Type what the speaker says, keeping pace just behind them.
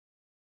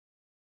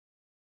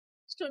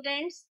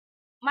students.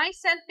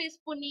 Myself is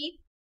Puneet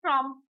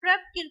from Prep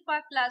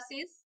Kirpa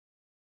classes.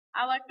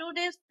 Our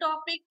today's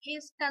topic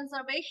is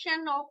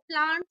conservation of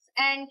plants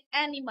and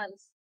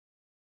animals.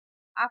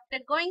 After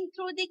going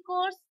through the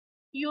course,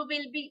 you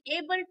will be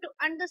able to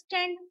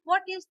understand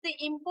what is the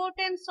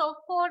importance of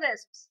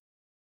forests.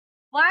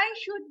 Why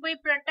should we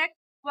protect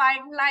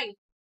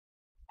wildlife?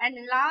 And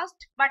last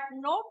but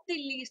not the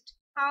least,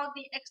 how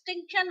the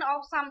extinction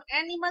of some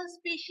animal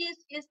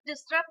species is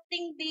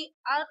disrupting the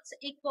Earth's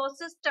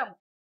ecosystem.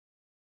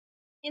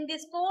 In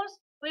this course,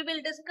 we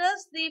will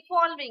discuss the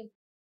following.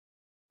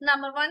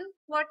 Number one,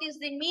 what is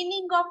the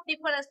meaning of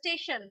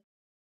deforestation?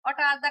 What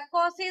are the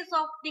causes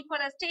of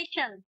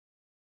deforestation?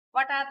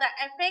 What are the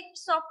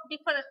effects of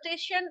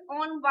deforestation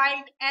on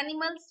wild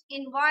animals,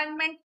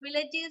 environment,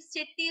 villages,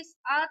 cities,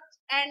 earth,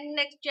 and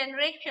next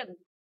generation?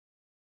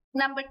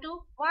 Number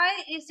two,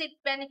 why is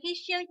it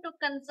beneficial to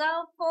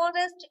conserve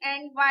forest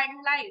and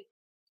wildlife?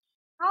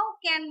 How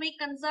can we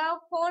conserve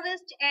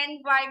forest and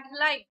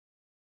wildlife?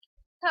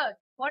 Third,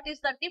 what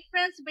is the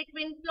difference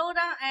between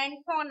flora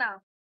and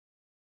fauna?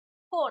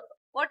 Fourth,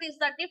 what is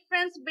the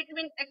difference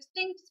between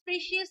extinct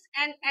species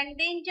and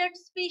endangered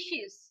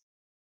species?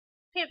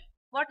 Fifth,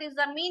 what is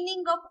the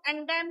meaning of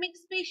endemic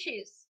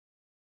species?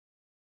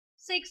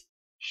 Sixth,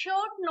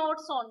 short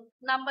notes on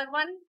number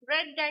one,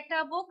 red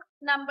data book,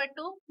 number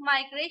two,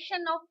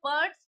 migration of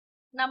birds,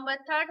 number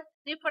third,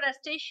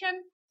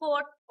 deforestation,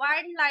 fourth,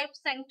 wildlife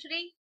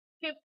sanctuary,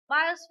 fifth,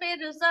 biosphere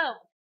reserve.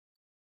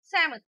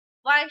 Seventh,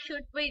 why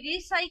should we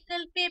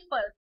recycle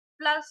paper?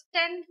 Plus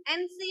 10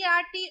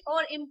 NCERT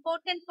or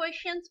important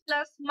questions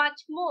plus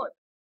much more.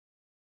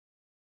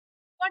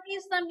 What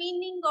is the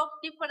meaning of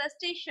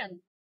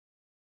deforestation?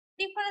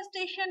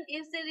 Deforestation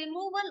is the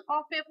removal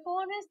of a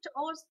forest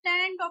or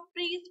stand of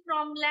trees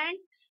from land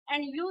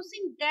and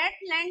using that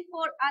land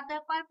for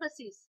other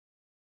purposes.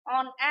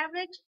 On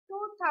average,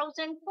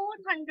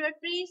 2,400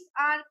 trees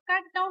are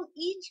cut down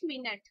each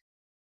minute.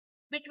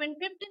 Between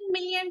 15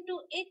 million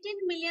to 18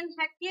 million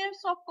hectares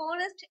of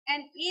forest,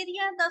 an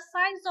area the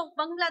size of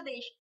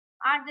Bangladesh,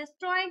 are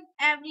destroyed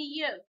every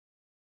year.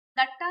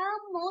 The term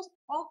most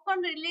often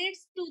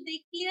relates to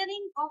the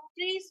clearing of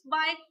trees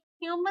by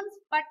humans,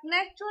 but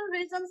natural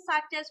reasons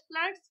such as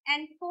floods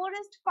and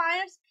forest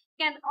fires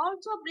can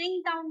also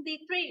bring down the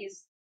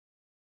trees.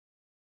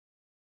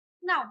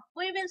 Now,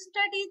 we will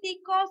study the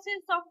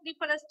causes of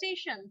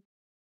deforestation.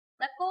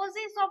 The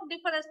causes of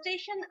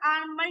deforestation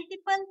are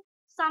multiple.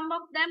 Some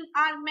of them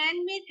are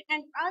man-made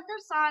and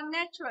others are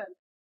natural.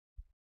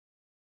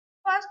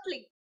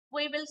 Firstly,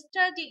 we will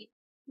study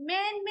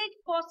man-made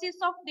causes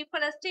of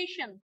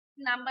deforestation.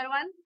 Number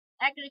one,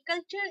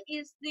 agriculture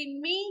is the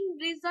main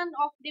reason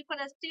of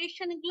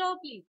deforestation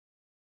globally.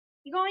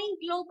 Growing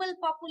global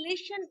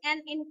population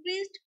and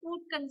increased food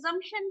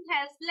consumption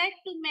has led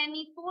to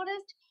many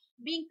forests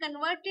being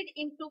converted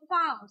into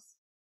farms.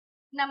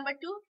 Number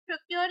two,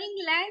 procuring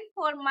land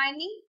for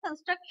mining,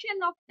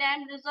 construction of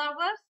dam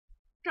reservoirs,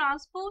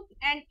 transport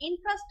and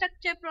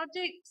infrastructure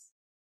projects.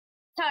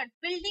 Third,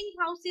 building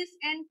houses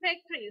and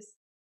factories.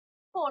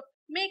 Fourth,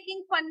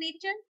 making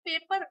furniture,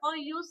 paper or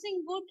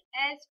using wood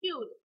as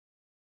fuel.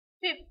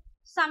 Fifth,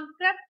 some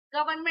corrupt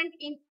government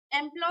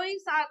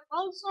employees are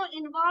also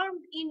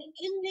involved in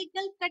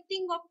illegal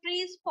cutting of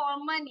trees for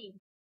money.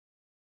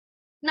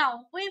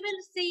 Now, we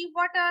will see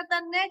what are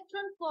the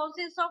natural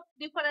causes of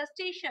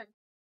deforestation.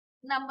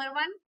 Number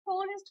one,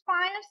 forest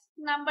fires.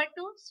 Number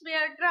two,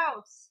 severe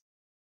droughts.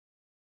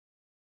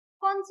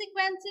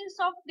 Consequences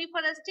of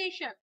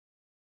deforestation.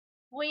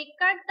 We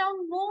cut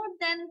down more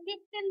than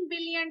 15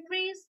 billion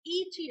trees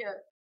each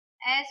year.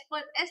 As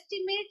per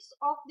estimates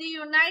of the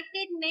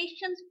United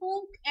Nations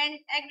Food and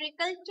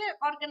Agriculture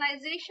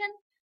Organization,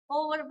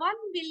 over 1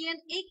 billion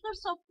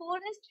acres of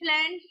forest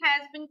land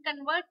has been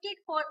converted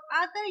for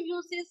other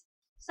uses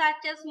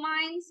such as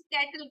mines,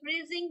 cattle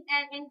grazing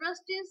and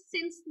industries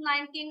since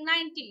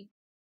 1990.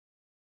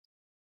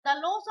 The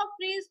loss of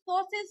trees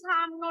causes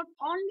harm not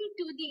only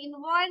to the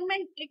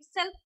environment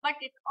itself, but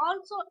it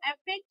also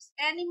affects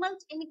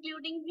animals,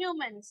 including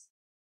humans.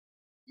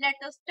 Let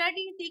us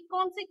study the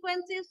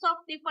consequences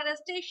of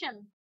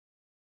deforestation.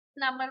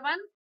 Number one,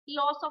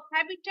 loss of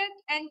habitat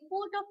and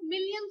food of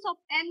millions of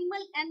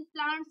animal and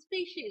plant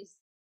species.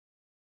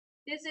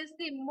 This is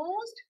the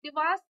most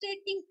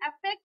devastating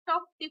effect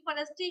of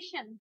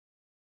deforestation.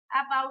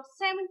 About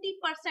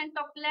 70%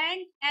 of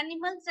land,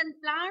 animals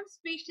and plant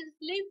species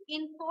live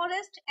in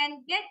forest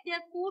and get their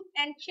food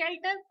and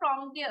shelter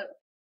from there.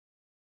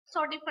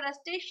 So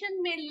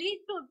deforestation may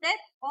lead to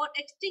death or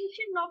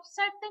extinction of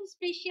certain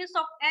species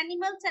of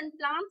animals and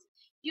plants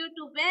due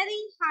to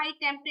very high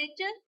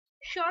temperature,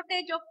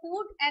 shortage of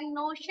food and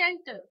no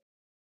shelter.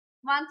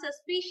 Once a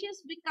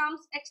species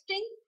becomes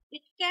extinct,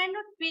 it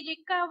cannot be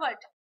recovered.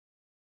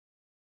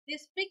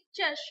 This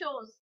picture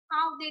shows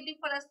how the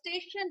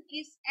deforestation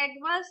is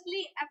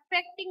adversely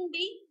affecting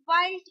the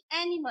wild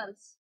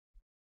animals.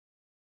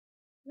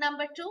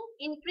 Number two,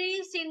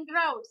 increase in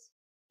droughts.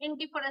 In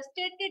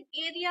deforested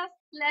areas,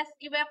 less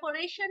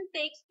evaporation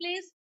takes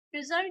place,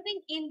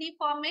 resulting in the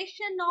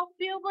formation of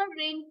fewer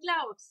rain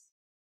clouds.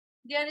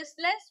 There is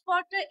less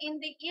water in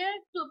the air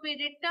to be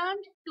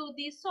returned to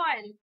the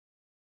soil.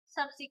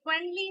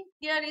 Subsequently,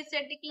 there is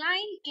a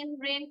decline in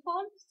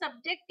rainfall,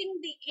 subjecting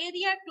the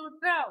area to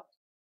drought.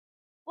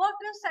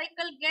 Water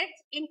cycle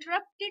gets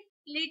interrupted,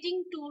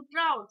 leading to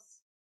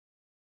droughts.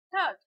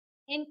 Third,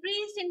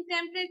 increase in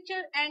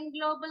temperature and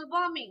global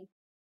warming.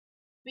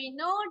 We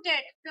know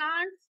that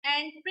plants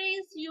and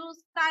trees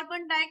use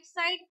carbon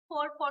dioxide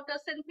for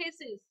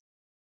photosynthesis.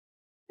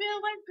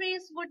 Fewer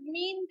trees would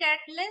mean that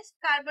less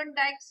carbon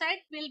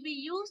dioxide will be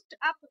used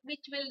up,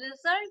 which will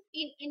result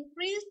in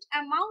increased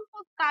amount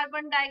of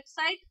carbon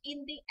dioxide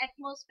in the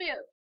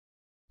atmosphere.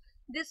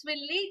 This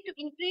will lead to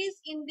increase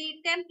in the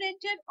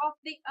temperature of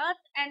the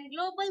earth and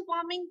global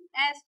warming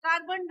as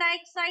carbon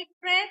dioxide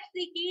traps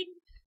the heat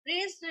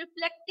rays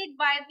reflected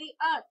by the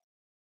earth.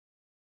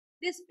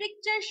 This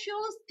picture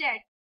shows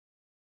that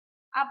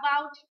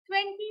about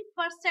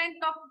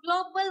 20% of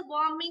global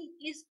warming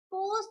is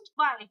caused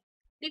by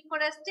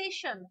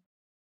deforestation.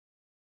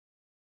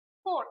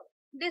 Fourth,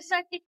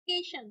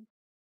 desertification.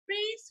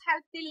 Trees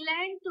help the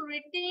land to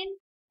retain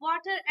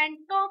water and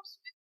tops,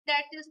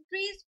 that is,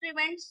 trees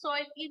prevent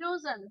soil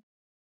erosion.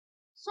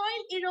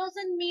 Soil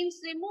erosion means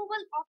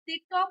removal of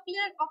the top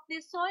layer of the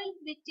soil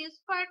which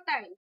is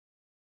fertile.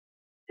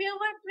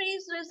 Fewer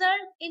trees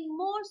result in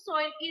more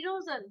soil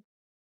erosion.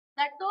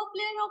 The top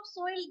layer of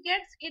soil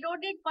gets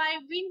eroded by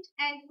wind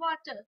and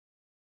water.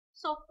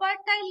 So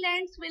fertile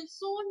lands will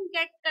soon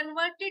get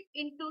converted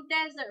into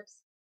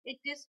deserts. It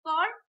is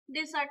called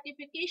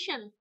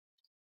desertification.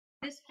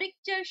 This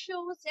picture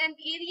shows an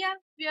area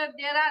where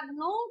there are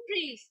no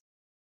trees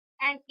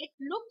and it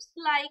looks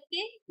like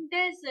a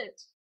desert.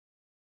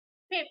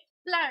 Fifth,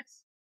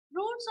 floods.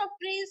 Roots of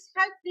trees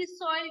help the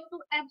soil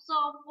to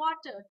absorb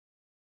water.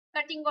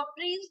 Cutting of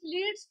trees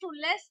leads to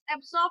less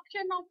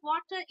absorption of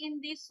water in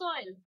the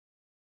soil.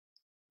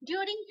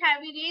 During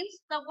heavy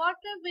rains, the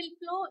water will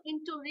flow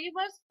into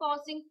rivers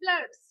causing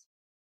floods.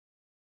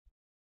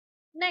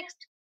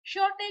 Next,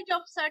 shortage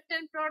of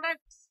certain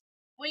products.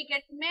 We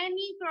get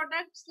many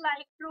products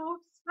like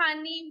fruits,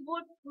 honey,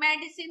 wood,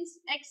 medicines,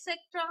 etc.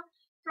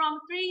 from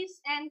trees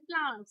and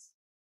plants.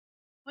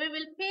 We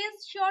will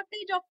face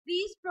shortage of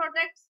these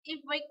products if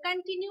we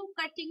continue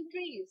cutting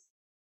trees.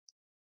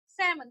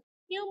 7.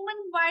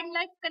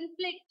 Human-wildlife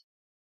conflict.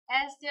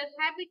 As their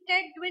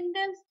habitat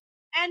dwindles,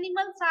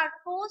 animals are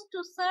forced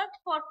to search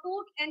for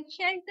food and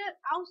shelter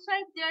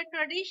outside their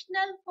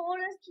traditional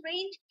forest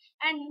range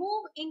and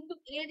move into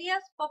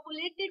areas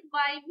populated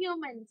by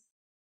humans.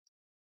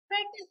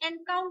 Fatal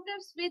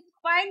encounters with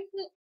wild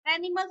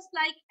animals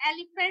like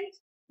elephants,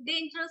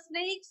 dangerous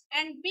snakes,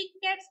 and big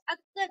cats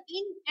occur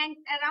in and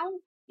around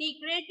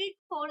degraded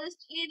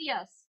forest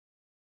areas.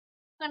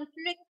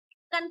 Conflict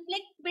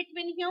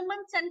between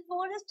humans and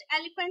forest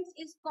elephants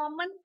is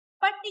common,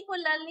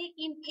 particularly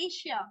in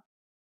Asia.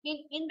 In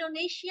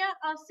Indonesia,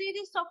 a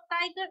series of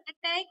tiger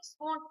attacks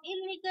on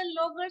illegal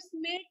loggers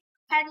made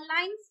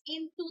headlines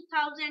in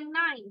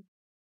 2009.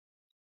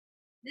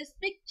 This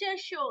picture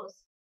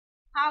shows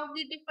how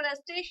the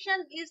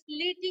deforestation is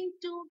leading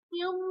to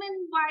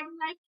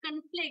human-wildlife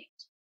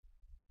conflict.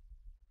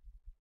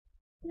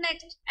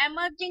 Next,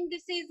 emerging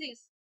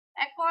diseases.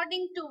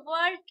 According to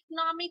World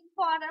Economic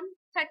Forum,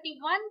 31%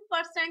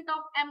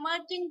 of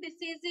emerging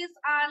diseases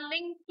are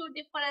linked to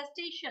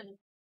deforestation.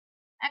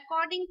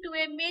 According to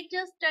a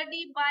major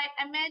study by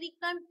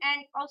American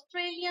and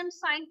Australian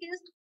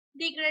scientists,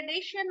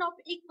 degradation of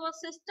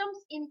ecosystems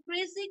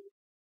increasing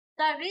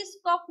the risk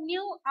of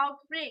new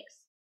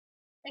outbreaks.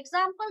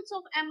 Examples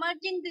of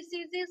emerging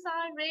diseases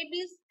are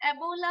rabies,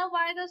 Ebola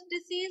virus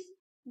disease,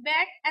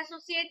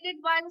 bat-associated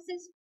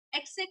viruses,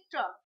 etc.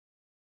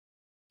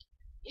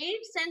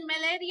 AIDS and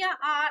malaria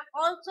are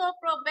also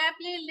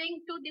probably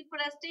linked to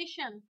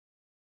deforestation.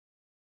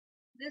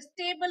 This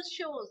table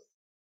shows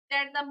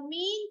that the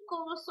main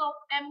cause of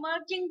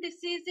emerging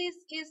diseases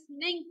is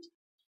linked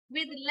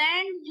with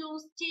land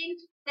use change,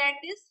 that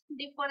is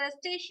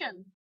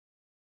deforestation.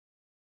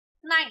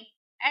 9.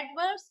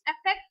 Adverse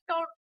effect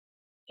on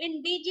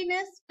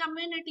indigenous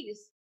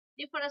communities.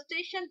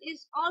 Deforestation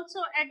is also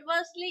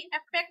adversely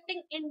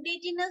affecting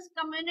indigenous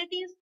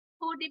communities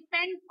who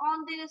depend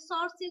on the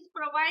resources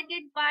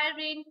provided by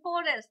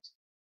rainforest.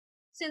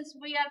 Since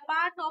we are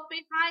part of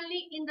a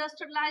highly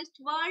industrialized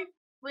world,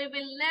 we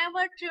will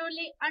never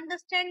truly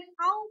understand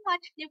how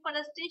much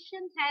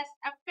deforestation has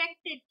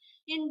affected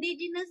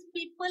indigenous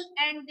people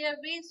and their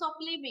ways of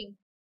living.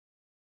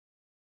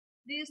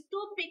 These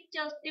two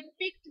pictures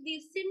depict the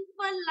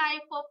simple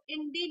life of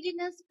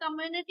indigenous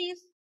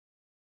communities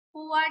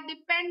who are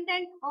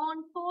dependent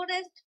on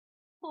forest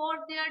for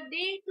their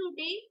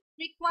day-to-day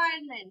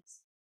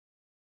requirements.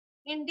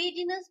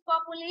 Indigenous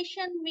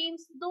population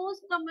means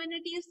those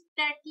communities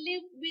that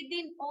live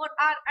within or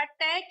are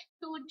attached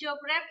to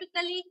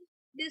geographically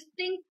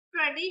distinct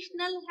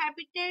traditional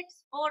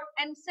habitats or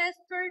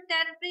ancestral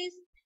territories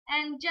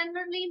and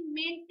generally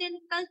maintain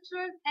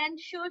cultural and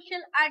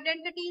social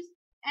identities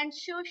and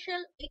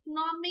social,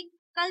 economic,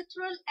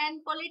 cultural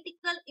and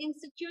political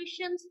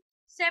institutions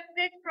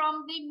separate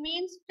from the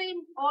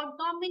mainstream or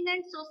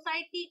dominant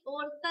society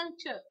or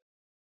culture.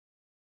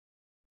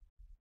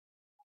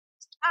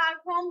 Are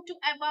home to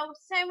about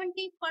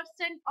 70%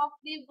 of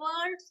the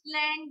world's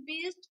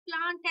land-based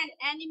plant and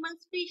animal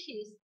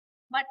species.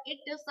 But it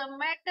is a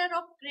matter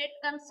of great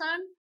concern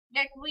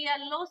that we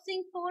are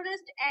losing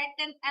forest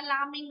at an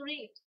alarming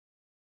rate.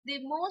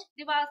 The most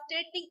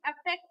devastating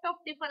effect of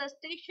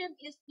deforestation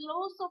is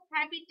loss of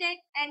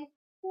habitat and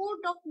food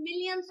of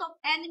millions of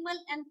animal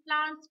and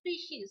plant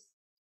species.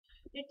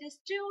 It is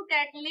true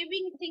that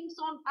living things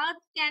on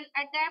Earth can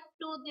adapt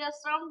to their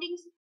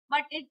surroundings,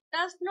 but it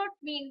does not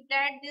mean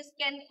that this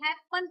can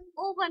happen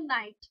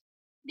overnight.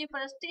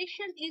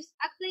 Deforestation is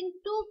occurring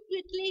too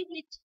quickly,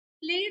 which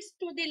leads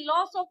to the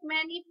loss of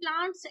many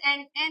plants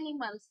and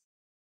animals.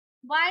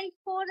 Wild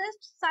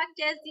forests such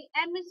as the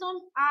Amazon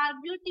are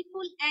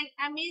beautiful and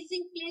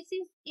amazing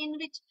places in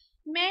which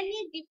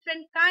many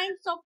different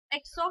kinds of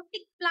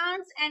exotic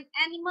plants and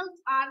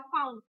animals are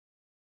found.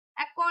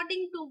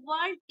 According to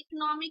World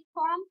Economic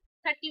Forum,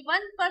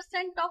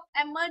 31% of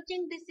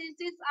emerging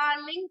diseases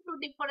are linked to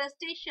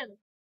deforestation.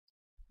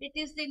 It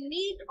is the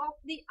need of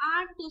the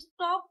hour to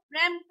stop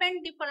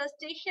rampant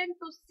deforestation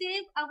to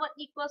save our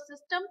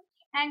ecosystem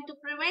and to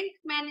prevent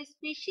many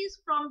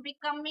species from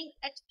becoming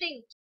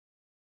extinct.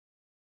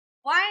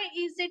 Why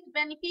is it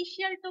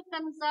beneficial to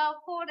conserve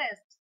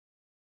forests?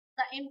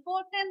 The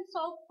importance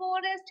of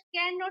forests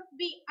cannot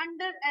be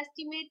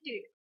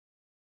underestimated.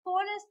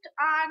 Forests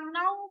are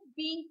now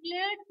being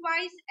cleared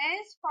twice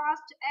as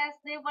fast as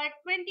they were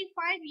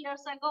 25 years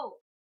ago.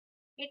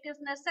 It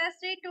is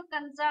necessary to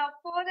conserve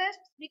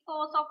forests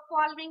because of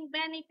following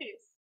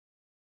benefits.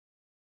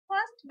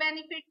 First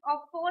benefit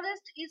of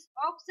forest is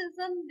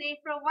oxygen they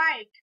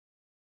provide.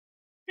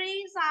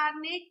 Trees are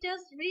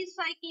nature's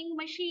recycling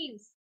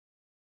machines.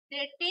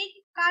 They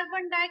take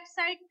carbon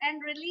dioxide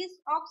and release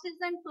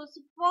oxygen to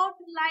support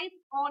life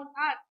on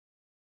Earth.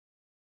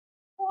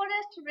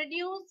 Forests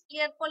reduce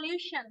air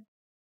pollution.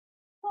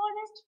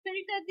 Forests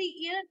filter the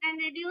air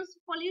and reduce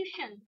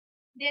pollution.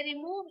 They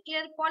remove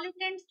air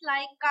pollutants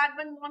like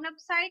carbon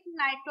monoxide,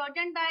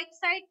 nitrogen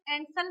dioxide,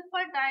 and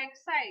sulfur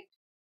dioxide.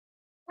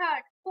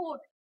 Third,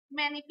 food.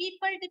 Many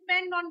people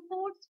depend on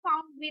foods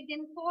found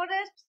within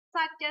forests,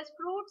 such as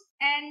fruits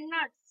and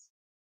nuts.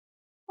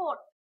 Fourth,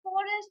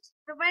 forests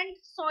prevent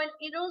soil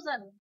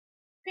erosion.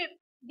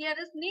 Fifth, there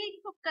is need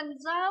to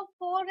conserve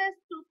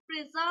forests to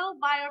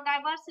preserve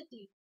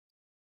biodiversity.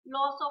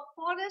 Loss of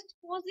forest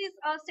poses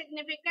a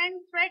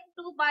significant threat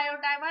to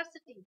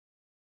biodiversity.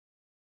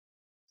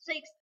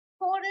 Sixth,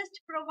 forests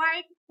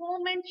provide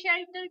home and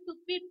shelter to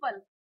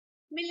people.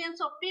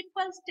 Millions of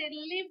people still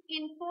live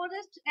in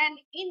forests and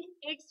in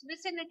its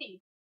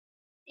vicinity.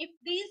 If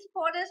these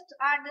forests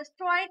are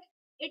destroyed,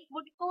 it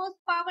would cause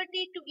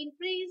poverty to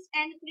increase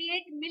and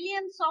create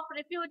millions of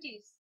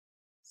refugees.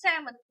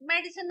 Seventh,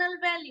 medicinal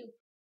value.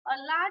 A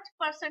large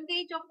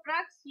percentage of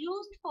drugs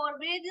used for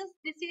various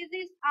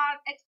diseases are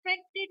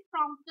extracted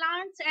from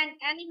plants and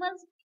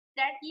animals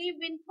that live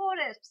in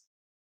forests.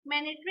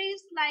 Many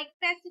trees like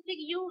Pacific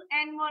yew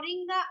and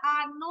moringa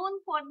are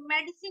known for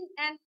medicine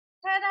and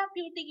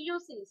therapeutic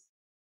uses.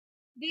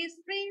 These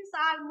trees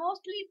are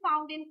mostly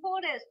found in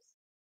forests.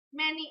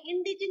 Many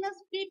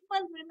indigenous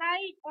people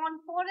rely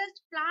on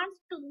forest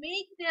plants to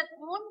make their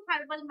own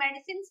herbal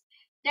medicines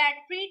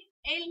that treat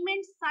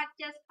ailments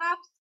such as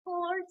coughs,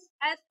 colds,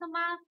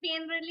 asthma,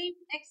 pain relief,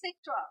 etc.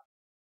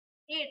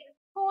 8.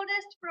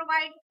 Forests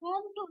provide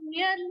home to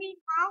nearly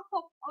half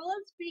of all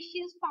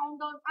species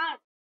found on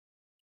Earth.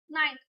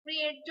 9.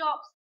 Create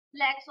jobs.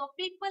 Lakhs of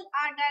people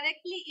are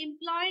directly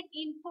employed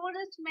in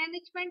forest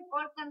management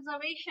or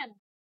conservation.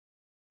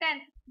 10.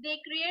 They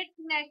create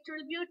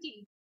natural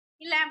beauty.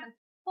 11.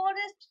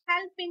 Forests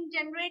help in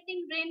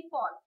generating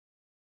rainfall.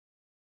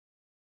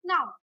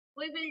 Now,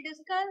 we will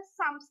discuss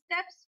some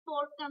steps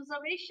for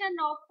conservation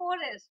of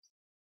forests.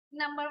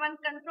 Number 1.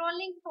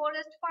 Controlling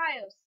forest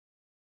fires.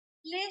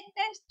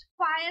 Latest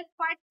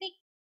firefighting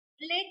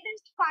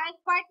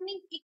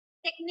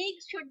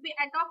techniques should be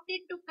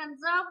adopted to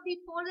conserve the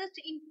forest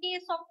in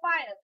case of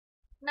fire.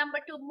 Number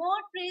 2.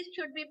 More trees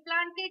should be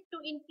planted to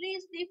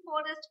increase the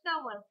forest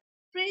cover.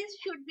 Trees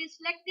should be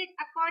selected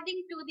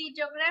according to the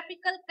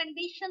geographical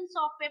conditions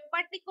of a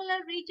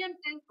particular region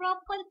and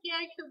proper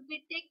care should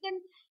be taken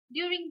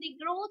during the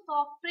growth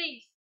of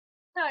trees.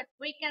 Third,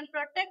 we can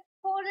protect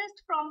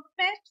forests from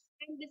pests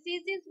and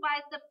diseases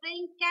by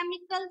spraying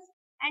chemicals,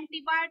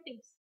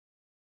 antibiotics.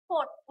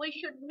 Fourth, we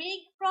should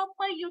make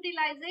proper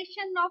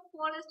utilization of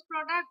forest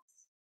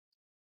products.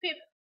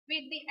 Fifth,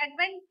 with the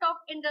advent of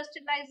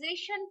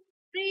industrialization,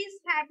 trees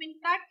have been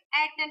cut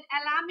at an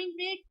alarming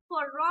rate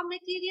for raw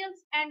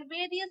materials and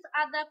various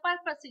other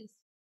purposes.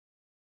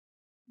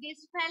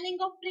 This felling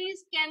of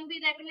trees can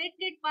be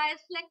regulated by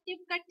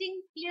selective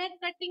cutting, clear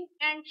cutting,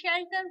 and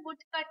shelter wood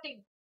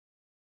cutting.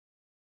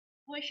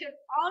 We should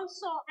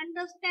also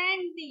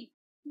understand the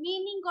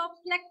meaning of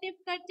selective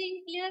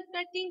cutting, clear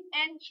cutting,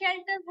 and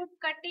shelter wood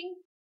cutting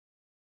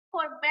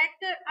for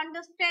better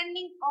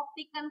understanding of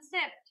the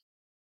concept.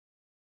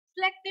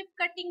 Selective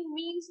cutting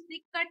means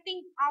the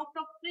cutting out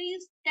of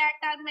trees that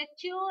are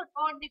mature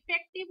or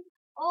defective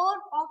or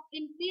of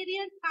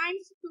inferior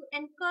kinds to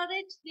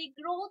encourage the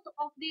growth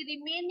of the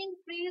remaining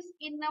trees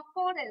in a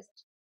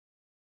forest.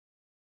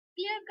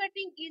 Clear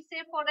cutting is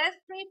a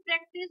forestry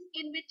practice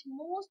in which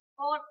most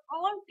or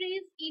all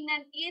trees in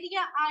an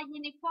area are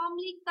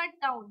uniformly cut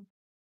down.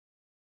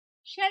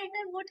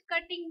 Shelter wood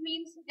cutting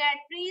means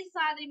that trees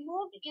are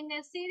removed in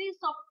a series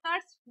of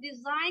cuts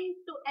designed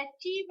to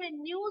achieve a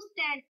new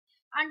stand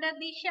under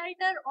the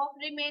shelter of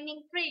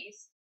remaining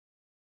trees.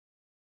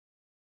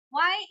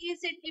 Why is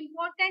it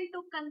important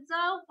to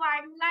conserve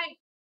wildlife?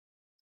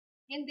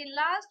 In the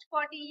last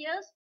 40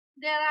 years,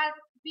 there have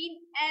been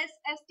as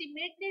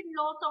estimated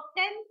loss of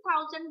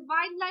 10,000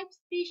 wildlife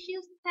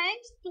species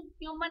thanks to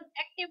human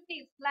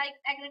activities like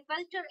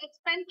agriculture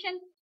expansion,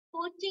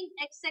 poaching,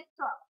 etc.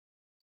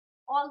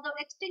 Although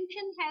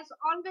extinction has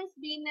always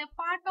been a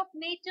part of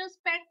nature's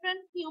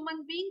pattern,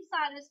 human beings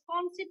are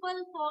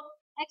responsible for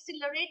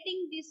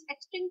accelerating this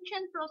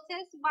extinction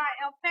process by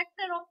a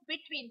factor of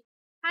between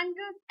 100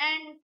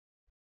 and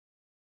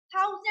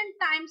 1,000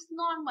 times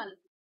normal.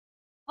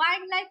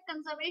 Wildlife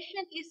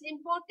conservation is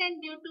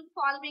important due to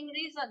following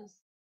reasons.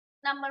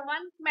 Number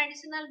one,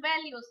 medicinal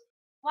values.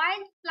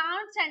 Wild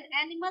plants and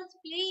animals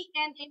play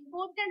an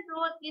important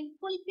role in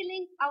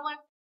fulfilling our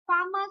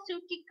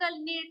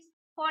pharmaceutical needs.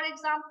 For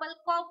example,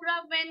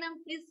 cobra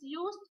venom is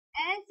used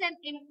as an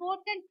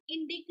important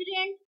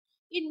ingredient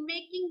in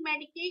making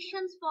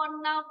medications for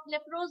nerve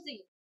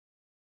leprosy.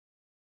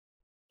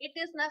 It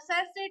is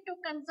necessary to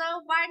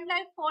conserve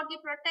wildlife for the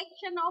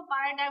protection of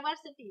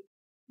biodiversity.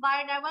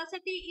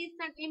 Biodiversity is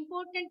an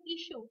important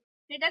issue.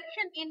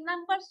 Reduction in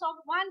numbers of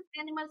one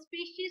animal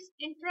species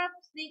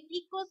interrupts the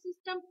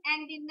ecosystem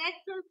and the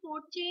natural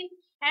food chain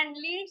and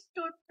leads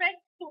to threat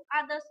to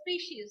other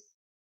species.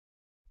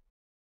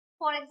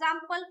 For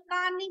example,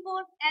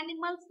 carnivore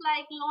animals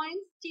like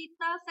lions,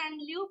 cheetahs,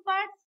 and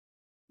leopards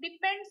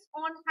depends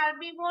on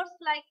herbivores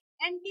like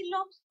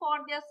antelopes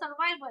for their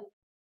survival.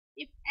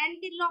 If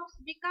antelopes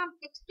become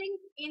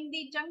extinct in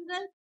the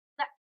jungle,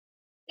 that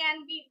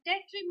can be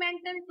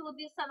detrimental to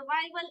the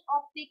survival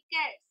of the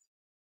cats.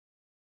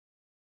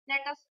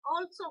 Let us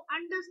also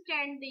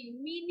understand the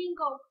meaning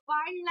of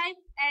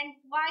wildlife and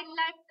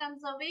wildlife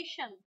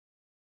conservation.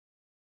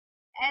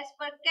 As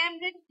per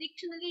Cambridge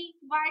Dictionary,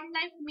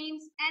 wildlife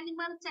means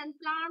animals and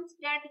plants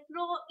that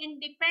grow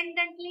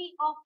independently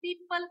of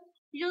people,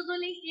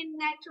 usually in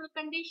natural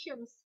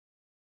conditions.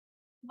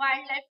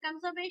 Wildlife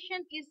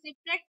conservation is the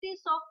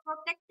practice of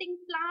protecting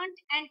plant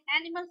and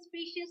animal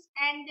species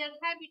and their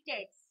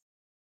habitats.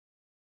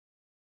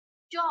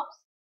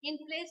 Jobs. In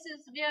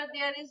places where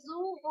there is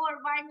zoo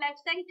or wildlife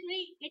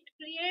sanctuary, it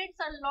creates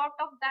a lot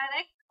of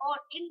direct or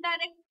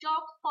indirect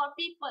jobs for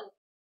people.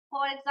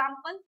 For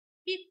example,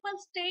 people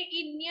stay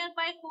in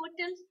nearby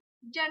hotels,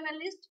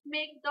 journalists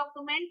make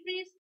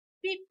documentaries,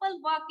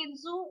 people work in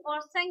zoo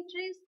or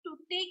sanctuaries to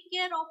take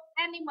care of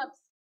animals.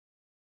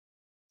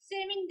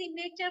 Saving the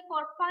nature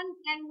for fun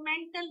and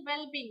mental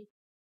well-being.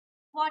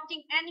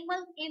 Watching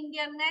animals in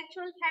their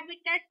natural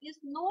habitat is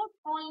not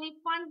only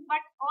fun but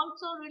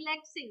also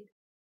relaxing.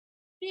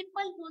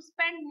 People who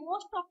spend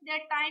most of their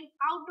time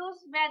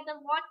outdoors,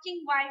 whether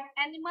watching wild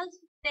animals,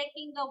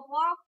 taking a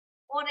walk,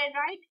 or a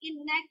ride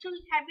in natural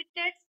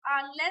habitats,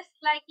 are less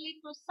likely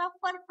to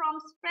suffer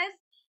from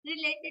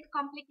stress-related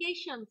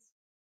complications.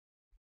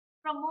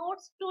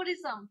 Promotes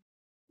tourism.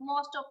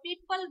 Most of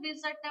people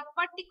visit a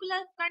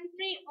particular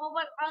country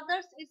over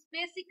others is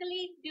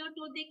basically due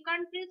to the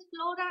country's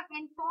flora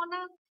and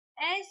fauna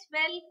as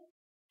well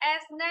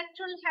as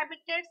natural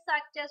habitats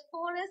such as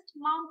forests,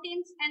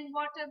 mountains, and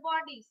water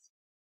bodies.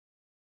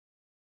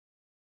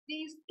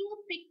 These two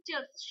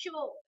pictures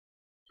show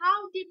how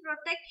the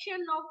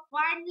protection of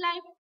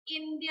wildlife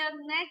in their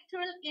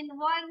natural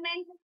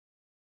environment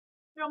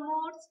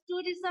promotes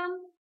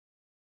tourism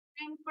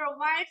and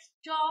provides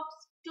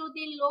jobs to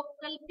the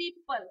local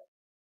people.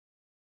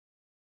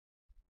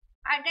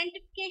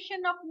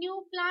 Identification of new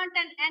plant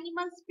and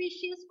animal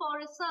species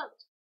for research.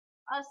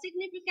 A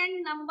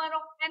significant number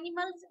of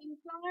animals and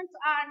plants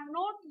are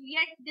not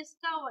yet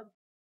discovered.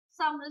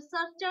 Some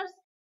researchers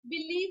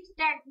believe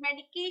that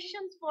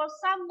medications for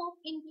some of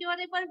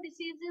incurable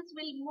diseases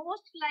will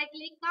most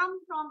likely come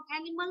from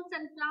animals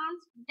and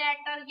plants that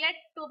are yet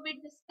to be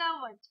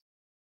discovered.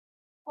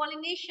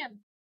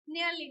 Pollination.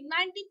 Nearly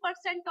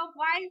 90% of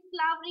wild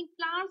flowering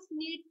plants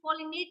need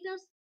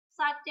pollinators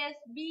such as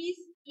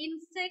bees,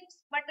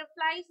 insects,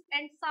 butterflies,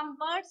 and some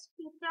birds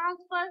to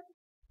transfer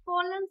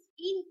pollens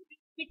in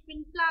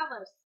between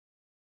flowers.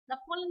 The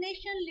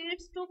pollination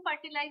leads to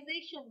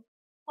fertilization.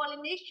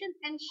 Pollination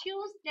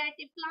ensures that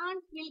a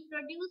plant will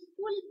produce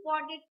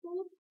full-bodied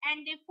fruit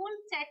and a full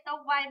set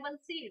of viable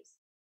seeds.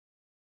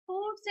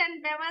 Foods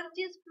and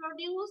beverages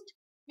produced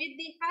with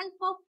the help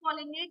of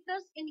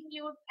pollinators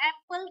include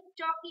apple,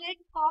 chocolate,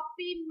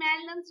 coffee,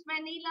 melons,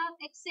 vanilla,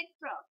 etc.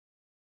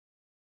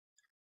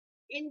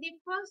 In the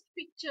first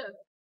picture,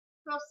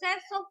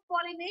 process of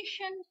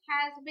pollination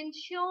has been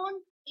shown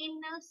in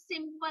a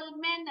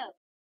simple manner.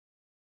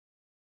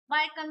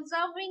 By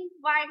conserving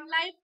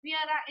wildlife, we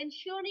are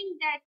ensuring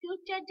that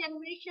future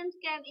generations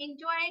can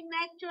enjoy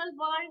natural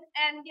world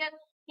and their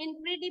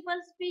incredible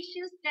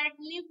species that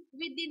live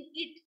within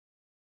it.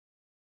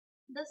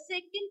 The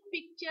second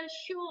picture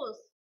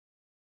shows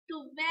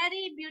two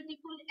very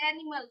beautiful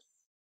animals.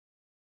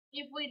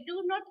 If we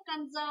do not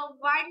conserve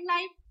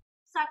wildlife,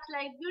 such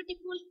like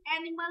beautiful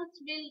animals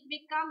will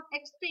become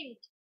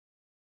extinct.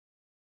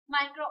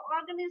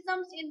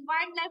 Microorganisms in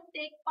wildlife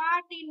take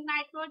part in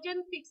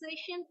nitrogen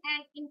fixation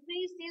and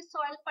increase the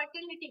soil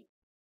fertility.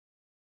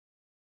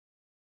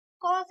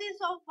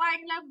 Causes of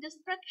wildlife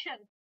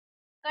destruction.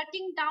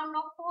 Cutting down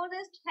of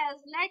forest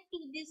has led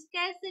to the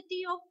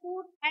scarcity of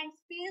food and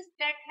space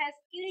that has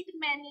killed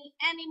many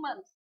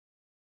animals.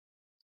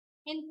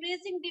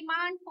 Increasing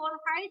demand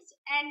for hides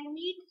and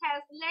meat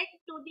has led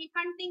to the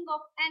hunting of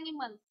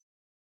animals.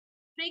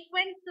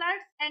 Frequent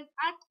floods and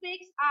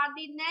earthquakes are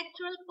the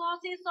natural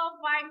causes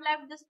of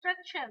wildlife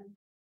destruction.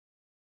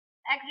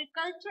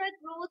 Agricultural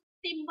growth,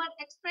 timber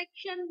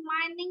extraction,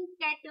 mining,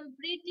 cattle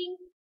breeding,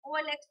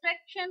 oil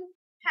extraction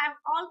have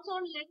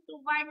also led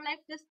to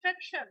wildlife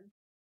destruction.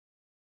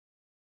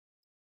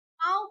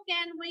 How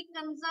can we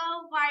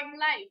conserve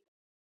wildlife?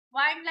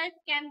 Wildlife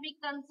can be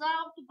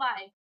conserved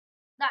by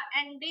the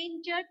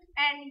endangered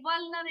and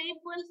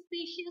vulnerable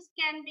species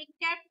can be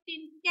kept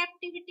in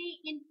captivity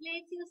in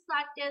places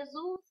such as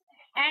zoos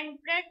and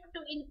bred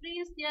to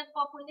increase their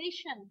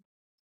population.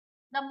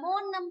 The more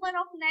number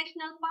of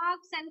national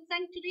parks and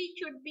sanctuaries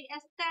should be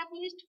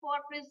established for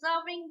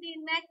preserving the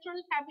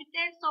natural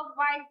habitats of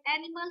wild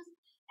animals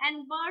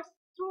and birds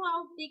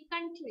throughout the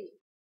country.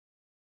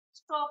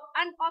 Stop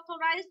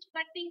unauthorized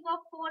cutting of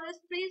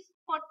forest trees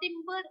for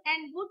timber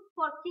and wood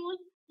for fuel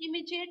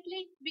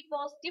immediately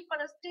because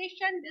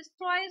deforestation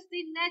destroys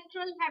the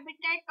natural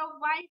habitat of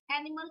wild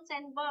animals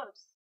and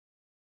birds.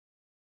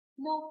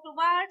 Move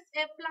towards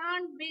a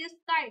plant-based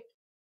diet.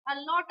 A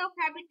lot of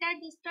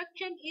habitat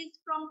destruction is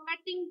from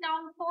cutting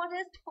down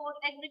forest for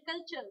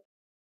agriculture.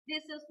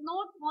 This is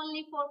not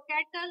only for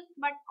cattle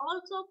but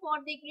also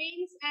for the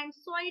grains and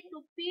soy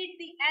to feed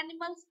the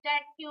animals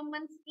that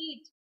humans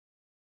eat.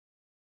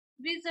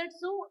 Visit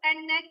zoo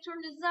and natural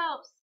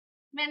reserves.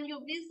 When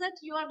you visit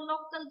your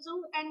local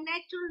zoo and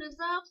natural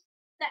reserves,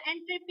 the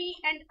entry fee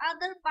and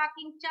other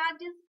parking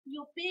charges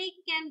you pay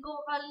can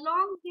go a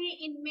long way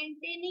in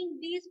maintaining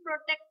these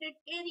protected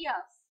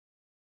areas.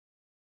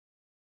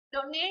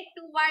 Donate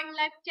to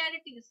wildlife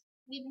charities.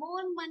 The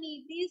more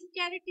money these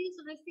charities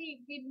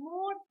receive, the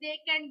more they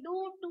can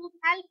do to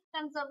help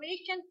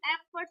conservation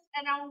efforts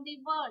around the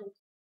world.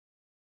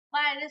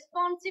 Buy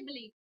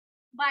responsibly.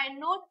 By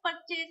not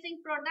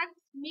purchasing products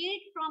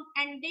made from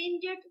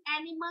endangered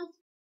animals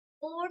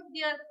or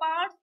their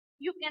parts,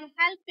 you can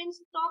help in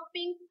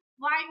stopping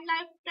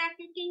wildlife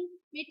trafficking,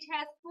 which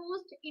has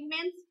caused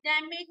immense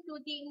damage to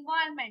the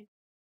environment.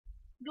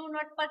 Do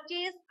not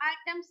purchase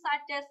items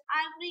such as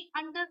ivory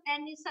under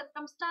any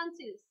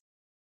circumstances.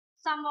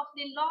 Some of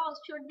the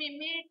laws should be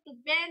made to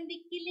ban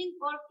the killing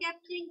or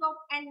capturing of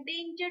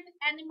endangered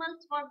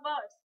animals or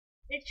birds.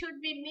 It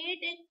should be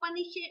made a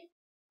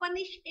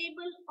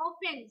punishable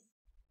offense.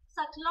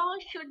 Such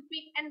laws should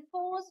be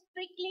enforced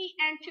strictly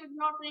and should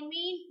not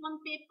remain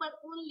on paper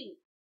only.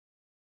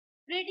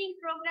 Breeding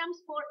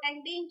programs for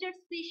endangered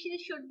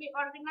species should be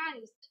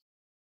organized.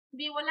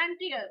 Be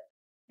volunteer.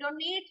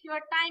 Donate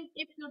your time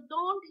if you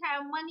don't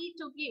have money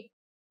to give.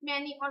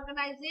 Many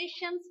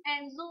organizations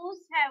and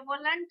zoos have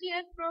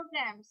volunteer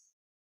programs.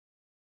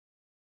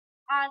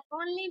 Are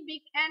only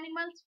big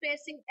animals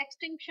facing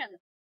extinction?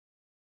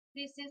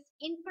 This is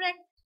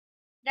incorrect.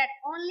 That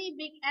only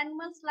big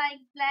animals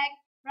like black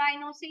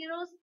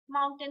rhinoceros,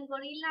 mountain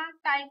gorilla,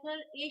 tiger,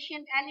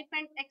 Asian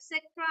elephant,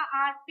 etc.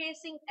 are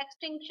facing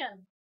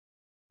extinction.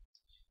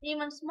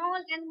 Even small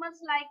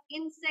animals like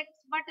insects,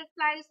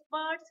 butterflies,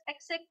 birds,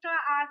 etc.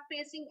 are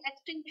facing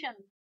extinction.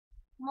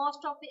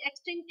 Most of the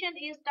extinction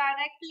is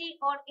directly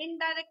or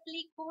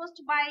indirectly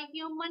caused by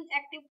human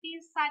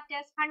activities such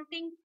as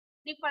hunting,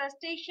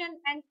 deforestation,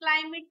 and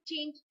climate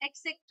change,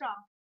 etc.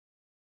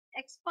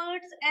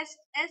 Experts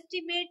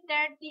estimate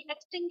that the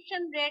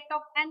extinction rate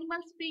of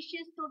animal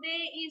species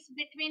today is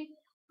between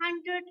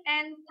 100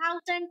 and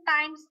 1000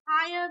 times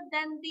higher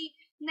than the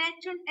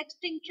natural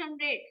extinction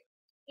rate.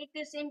 It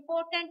is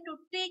important to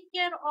take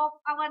care of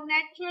our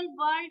natural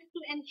world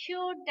to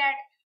ensure that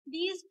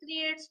these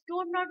creatures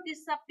do not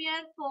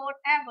disappear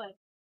forever.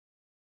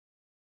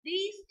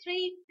 These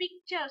three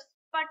pictures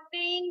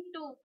pertain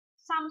to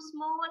some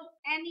small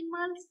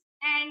animals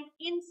and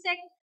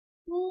insects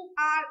who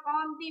are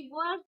on the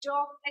verge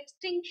of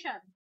extinction.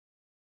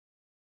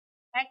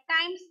 At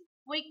times,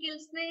 we kill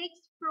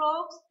snakes,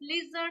 frogs,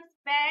 lizards,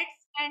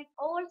 bats, and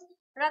owls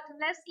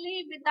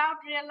ruthlessly without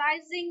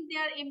realizing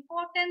their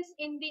importance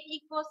in the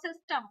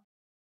ecosystem.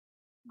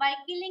 By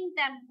killing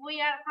them, we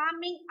are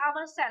harming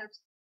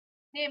ourselves.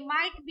 They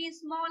might be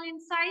small in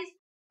size,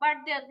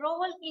 but their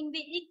role in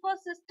the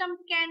ecosystem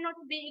cannot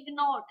be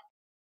ignored.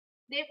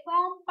 They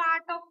form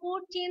part of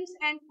food chains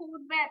and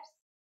food webs,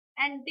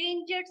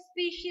 Endangered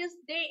Species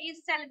Day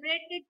is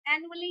celebrated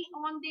annually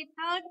on the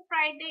third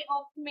Friday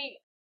of May.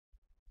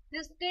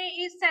 This day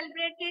is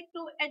celebrated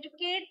to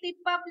educate the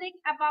public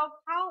about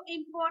how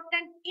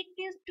important it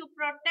is to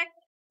protect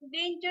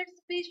endangered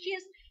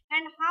species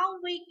and how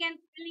we can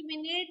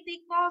eliminate the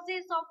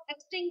causes of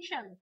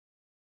extinction.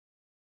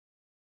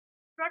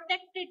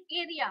 Protected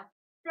area.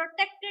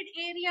 Protected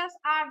areas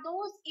are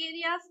those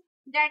areas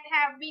that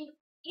have been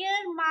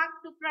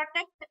earmarked to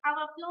protect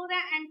our flora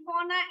and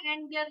fauna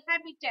and their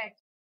habitat.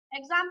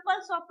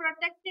 Examples of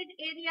protected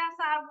areas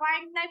are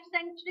wildlife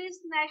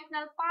sanctuaries,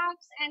 national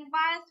parks, and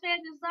biosphere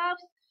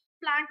reserves,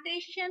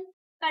 plantation,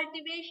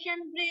 cultivation,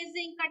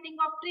 grazing, cutting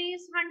of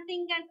trees,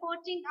 hunting, and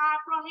poaching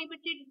are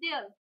prohibited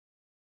there.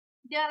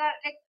 There are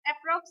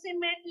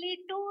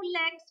approximately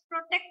 2 lakhs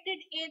protected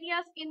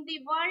areas in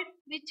the world,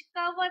 which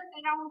cover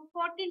around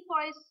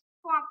 14.6%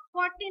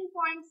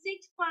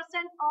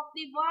 of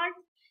the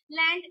world's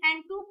land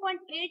and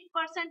 2.8%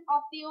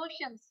 of the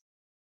oceans.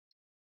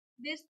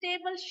 This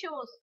table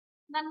shows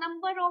the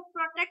number of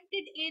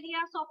protected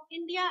areas of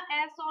India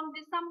as on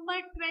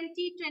December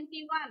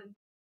 2021.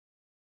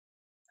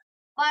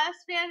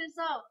 Biosphere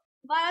Reserve.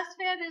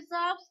 Biosphere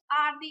reserves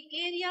are the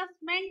areas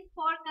meant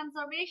for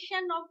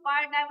conservation of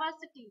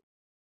biodiversity.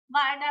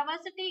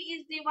 Biodiversity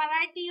is the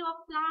variety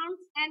of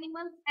plants,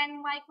 animals,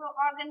 and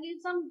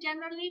microorganisms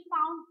generally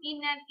found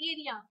in an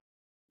area.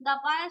 The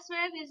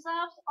biosphere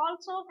reserves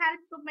also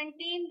help to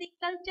maintain the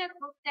culture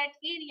of that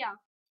area.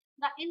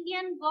 The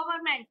Indian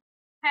government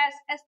has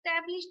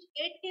established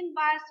 18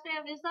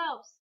 biosphere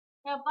reserves.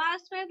 The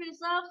biosphere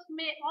reserves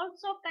may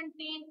also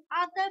contain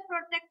other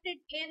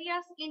protected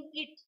areas in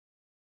it.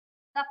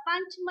 The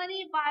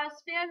Panchmari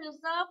Biosphere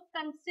Reserve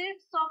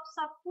consists of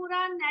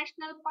Satpura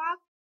National Park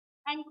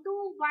and 2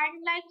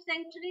 wildlife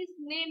sanctuaries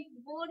named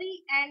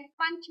Bori and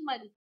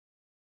Panchmari.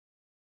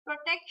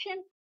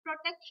 Protection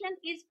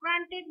is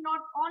granted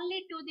not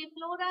only to the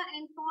flora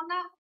and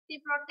fauna of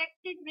the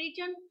protected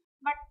region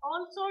but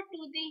also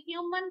to the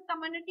human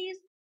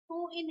communities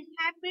who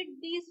inhabit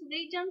these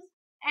regions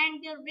and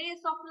their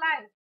ways of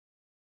life.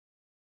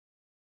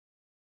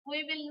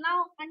 We will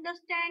now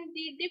understand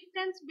the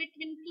difference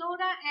between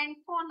flora and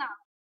fauna.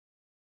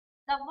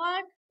 The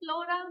word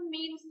flora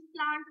means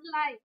plant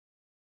life.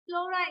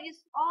 Flora is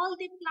all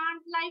the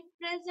plant life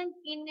present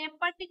in a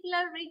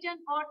particular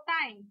region or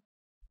time.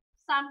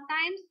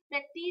 Sometimes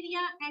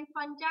bacteria and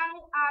fungi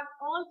are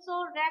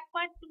also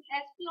referred to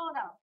as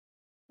flora.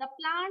 The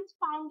plants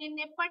found in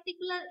a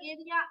particular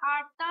area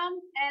are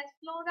termed as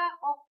flora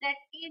of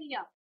that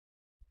area.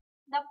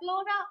 The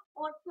flora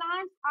or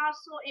plants are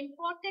so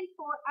important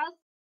for us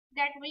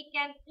that we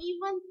can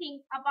even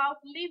think about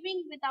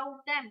living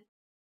without them.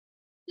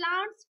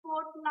 Plants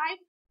support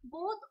life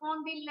both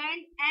on the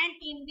land and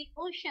in the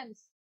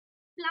oceans.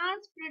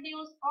 Plants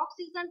produce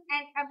oxygen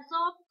and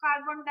absorb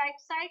carbon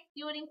dioxide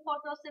during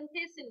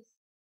photosynthesis.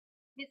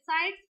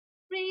 Besides,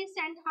 trees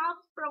and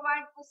herbs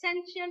provide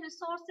essential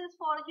resources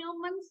for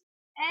humans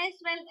as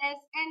well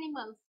as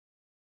animals.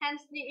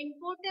 Hence, the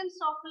importance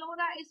of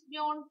flora is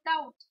beyond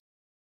doubt.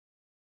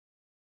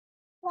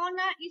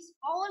 Fauna is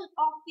all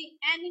of the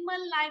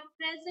animal life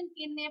present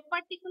in a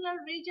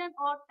particular region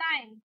or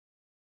time.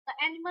 The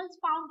animals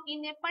found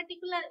in a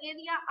particular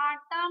area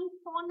are termed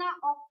fauna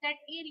of that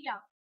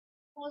area.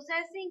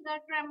 Possessing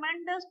a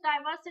tremendous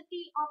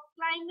diversity of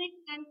climate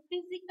and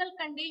physical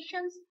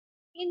conditions,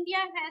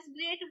 India has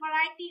great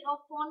variety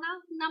of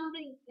fauna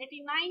numbering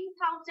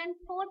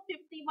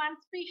 89,451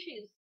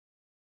 species.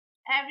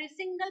 Every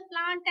single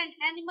plant and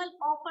animal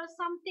offers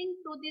something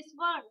to this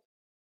world.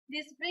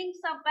 This brings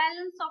a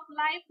balance of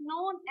life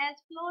known as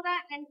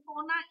flora and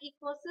fauna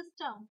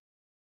ecosystem.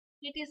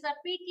 It is a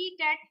pity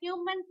that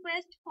human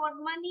quest for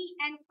money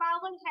and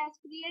power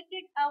has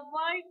created a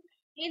world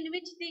in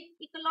which the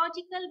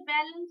ecological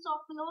balance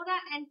of flora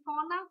and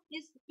fauna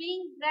is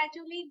being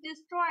gradually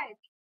destroyed.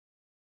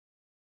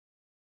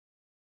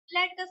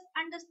 Let us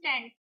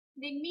understand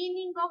the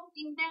meaning of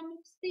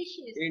endemic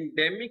species.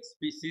 Endemic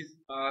species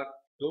are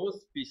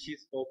those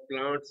species of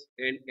plants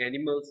and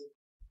animals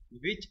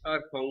which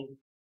are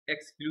found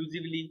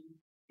exclusively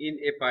in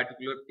a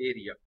particular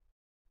area.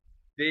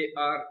 They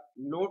are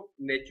not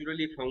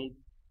naturally found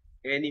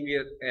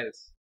anywhere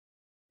else.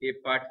 A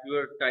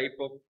particular type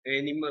of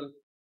animal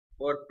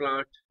or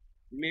plant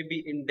may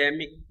be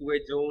endemic to a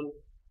zone,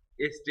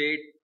 a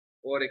state,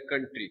 or a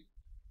country.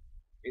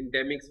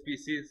 Endemic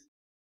species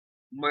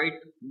might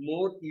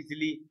more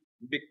easily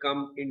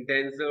become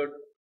endangered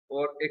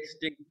or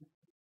extinct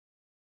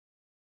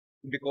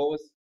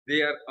because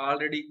they are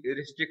already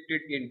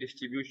restricted in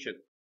distribution.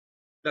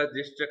 The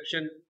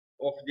destruction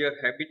of their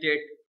habitat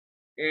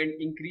and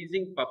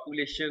increasing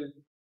population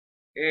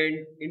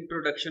and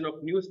introduction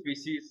of new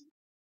species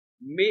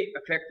may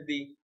affect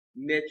the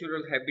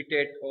natural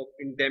habitat of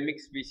endemic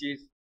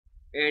species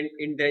and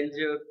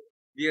endanger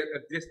their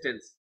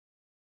existence.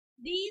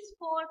 These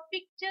 4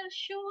 pictures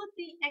show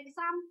the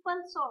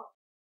examples of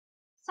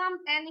some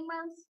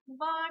animals,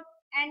 birds,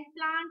 and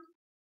plants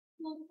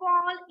who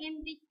fall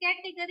in the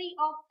category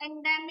of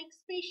endemic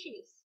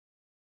species.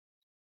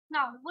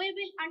 Now we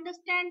will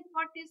understand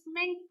what is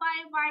meant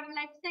by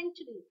wildlife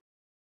sanctuary.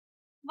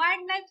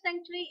 Wildlife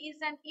sanctuary is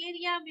an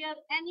area where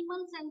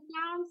animals and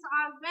plants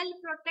are well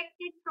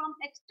protected from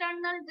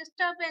external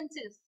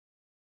disturbances.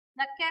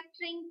 The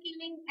capturing,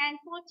 killing, and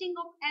poaching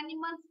of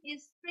animals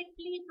is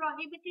strictly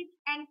prohibited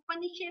and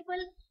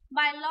punishable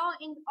by law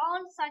in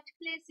all such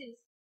places.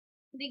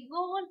 The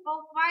goal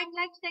of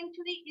wildlife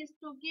sanctuary is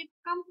to give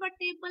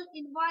comfortable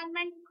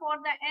environment for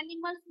the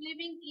animals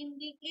living in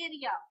the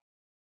area.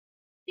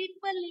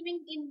 People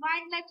living in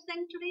wildlife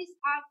sanctuaries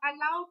are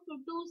allowed to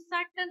do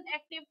certain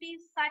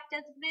activities such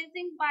as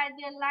grazing by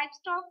their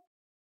livestock,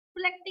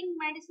 collecting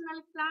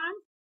medicinal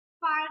plants,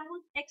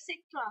 firewood, etc.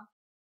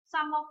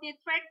 Some of the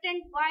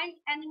threatened wild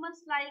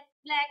animals like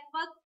black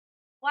buck,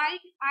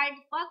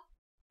 white-eyed buck,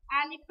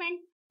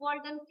 elephant,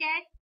 golden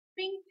cat,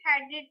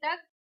 pink-headed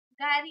duck,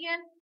 gharial,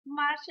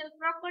 martial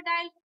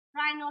crocodile,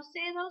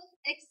 rhinoceros,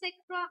 etc.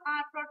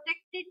 are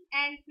protected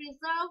and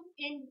preserved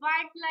in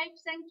wildlife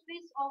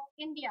sanctuaries of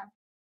India.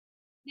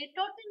 The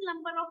total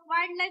number of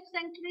wildlife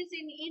sanctuaries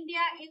in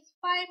India is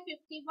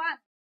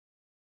 551.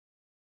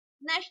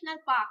 National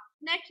Park.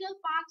 National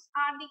parks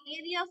are the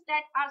areas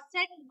that are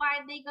set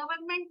by the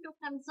government to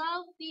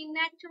conserve the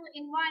natural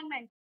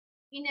environment.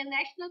 In a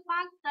national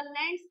park, the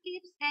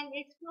landscapes and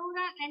its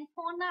flora and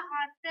fauna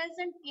are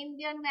present in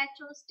their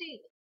natural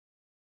state.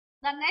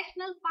 The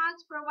national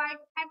parks provide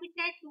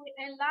habitat to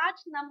a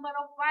large number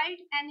of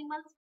wild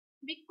animals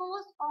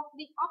because of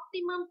the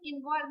optimum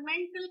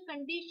environmental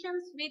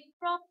conditions with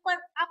proper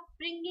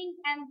upbringing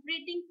and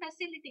breeding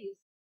facilities.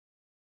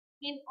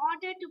 In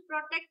order to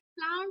protect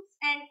plants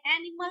and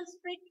animals,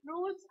 strict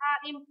rules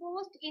are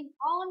imposed in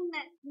all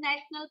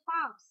national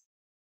parks.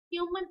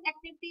 Human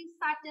activities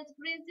such as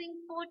grazing,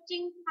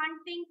 poaching,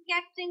 hunting,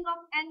 capturing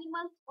of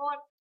animals, or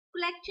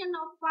collection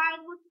of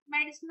firewood,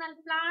 medicinal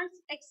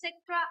plants, etc.,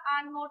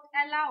 are not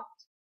allowed.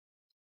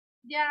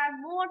 There are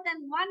more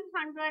than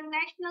 100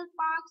 national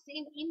parks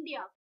in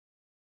India.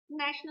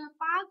 National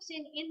parks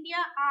in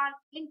India are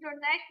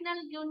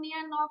International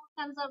Union of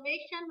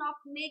Conservation of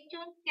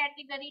Nature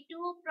Category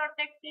 2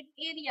 protected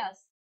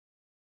areas.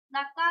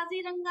 The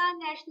Kaziranga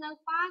National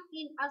Park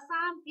in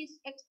Assam is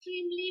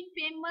extremely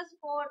famous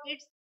for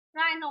its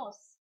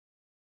rhinos.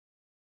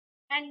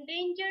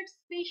 Endangered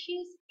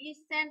species is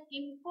an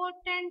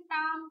important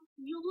term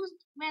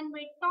used when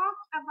we talk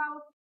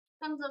about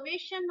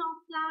conservation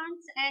of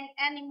plants and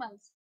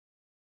animals.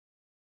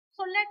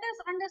 So let us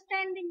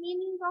understand the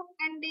meaning of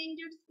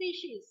endangered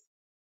species.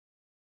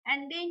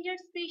 Endangered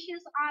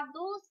species are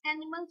those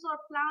animals or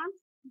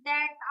plants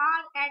that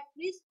are at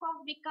risk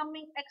of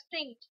becoming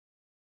extinct.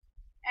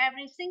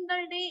 Every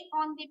single day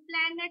on the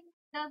planet,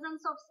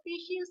 dozens of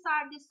species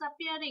are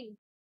disappearing.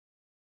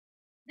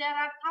 There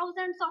are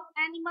thousands of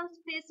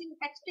animals facing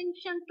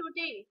extinction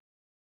today,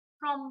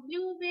 from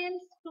blue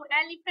whales to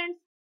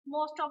elephants.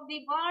 Most of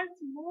the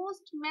world's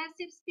most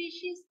massive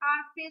species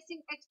are facing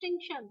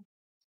extinction.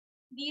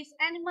 These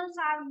animals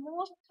are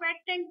most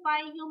threatened by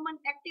human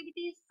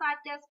activities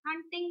such as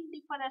hunting,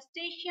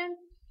 deforestation,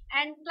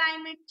 and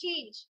climate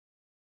change.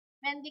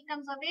 When the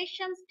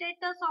conservation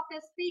status of a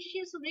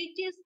species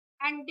reaches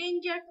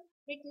endangered,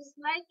 it is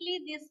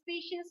likely this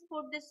species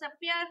could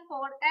disappear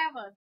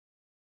forever.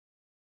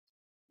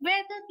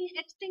 Whether the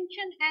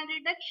extinction and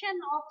reduction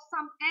of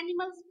some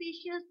animal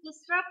species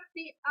disrupt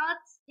the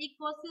Earth's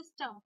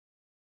ecosystem.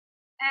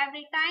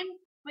 Every time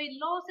we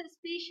lose a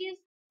species,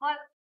 or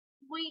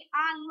we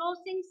are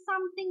losing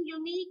something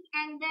unique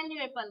and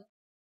valuable.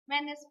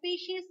 When a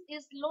species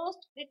is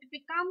lost, it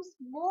becomes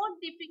more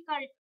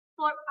difficult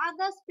for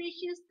other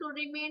species to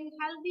remain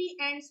healthy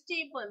and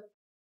stable.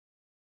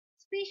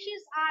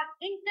 Species are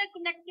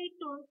interconnected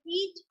to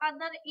each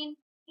other in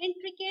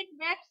intricate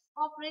webs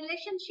of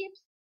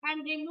relationships,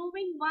 and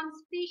removing one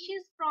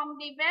species from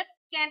the web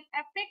can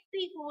affect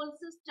the whole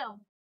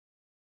system.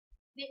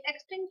 The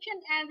extinction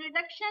and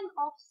reduction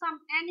of some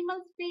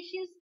animal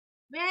species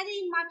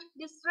very much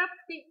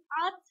disrupt the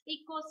Earth's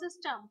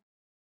ecosystem.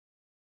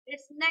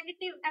 Its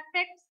negative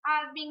effects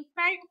are being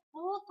felt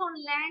both on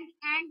land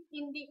and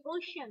in the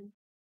ocean.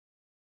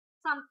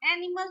 Some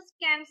animals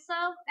can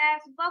serve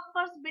as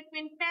buffers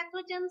between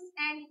pathogens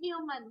and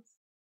humans.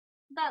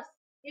 Thus,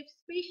 if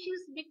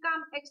species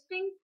become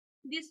extinct,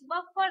 this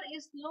buffer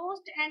is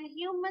lost and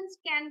humans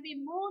can be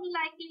more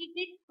likely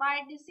hit by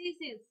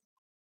diseases.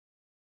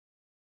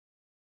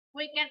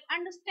 We can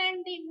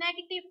understand the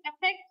negative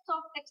effects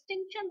of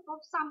extinction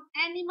of some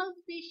animal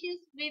species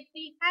with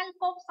the help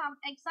of some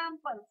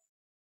examples.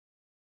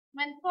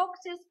 When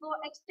foxes go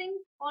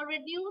extinct or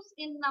reduce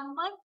in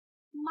number,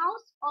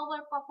 mouse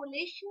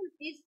overpopulation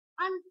is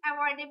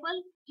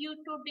unavoidable due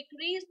to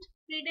decreased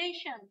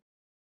predation.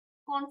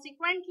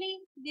 Consequently,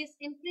 this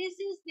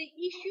increases the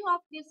issue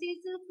of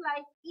diseases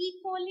like E.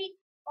 coli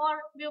or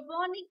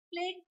bubonic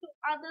plague to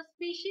other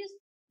species,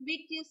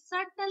 which is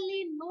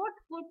certainly not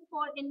good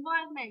for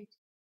environment.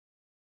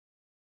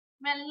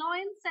 When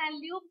lions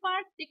and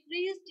leopards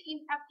decreased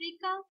in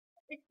Africa,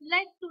 it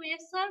led to a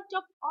surge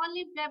of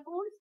olive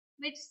baboons,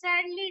 which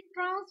sadly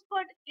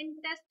transferred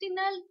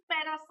intestinal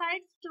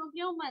parasites to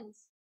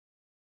humans.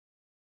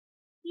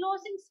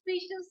 Losing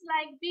species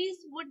like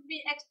bees would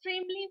be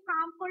extremely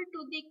harmful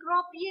to the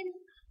crop yield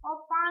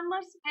of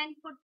farmers and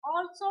could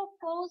also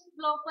cause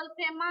global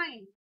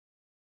famine.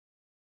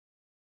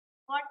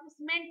 What is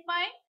meant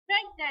by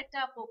Red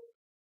Data Book?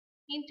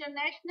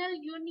 International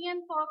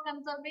Union for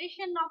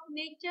Conservation of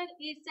Nature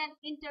is an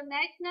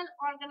international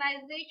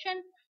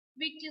organization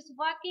which is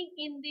working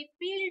in the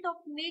field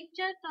of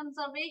nature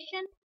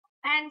conservation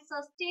and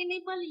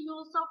sustainable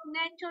use of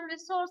natural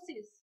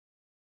resources.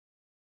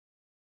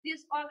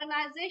 This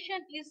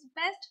organization is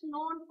best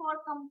known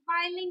for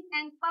compiling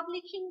and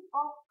publishing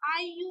of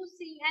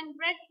IUCN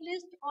Red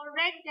List or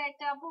Red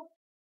Data Book.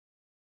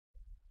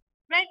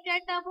 Red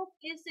Data Book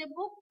is a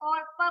book or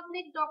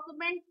public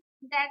document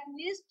that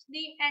lists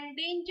the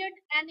endangered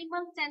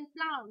animals and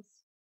plants.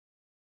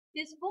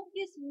 This book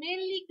is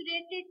mainly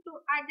created to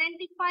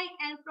identify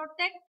and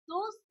protect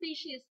those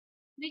species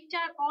which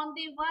are on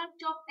the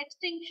verge of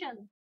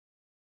extinction.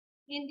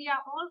 India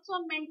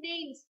also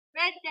maintains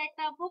Red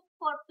Data Book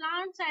for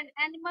plants and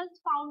animals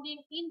found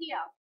in India.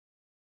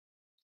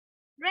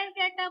 Red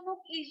Data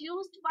Book is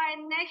used by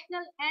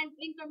national and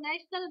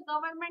international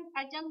government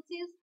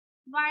agencies,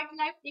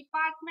 wildlife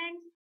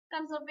departments,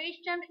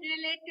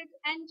 conservation-related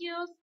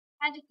NGOs,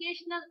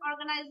 educational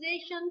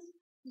organizations,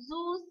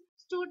 zoos,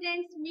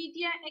 students,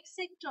 media,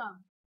 etc.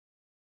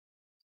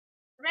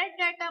 Red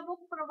Data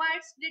Book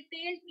provides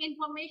detailed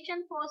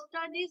information for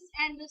studies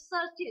and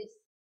researches.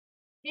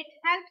 It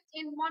helps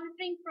in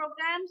monitoring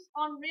programs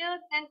on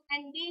rare and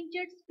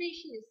endangered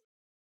species.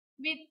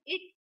 With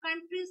it,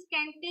 countries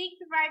can take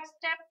the right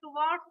step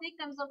towards the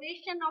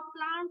conservation of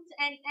plants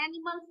and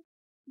animals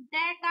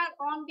that are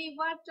on the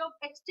verge of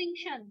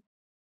extinction.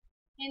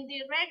 In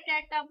the Red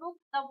Data Book,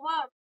 the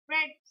word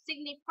red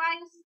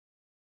signifies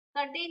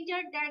the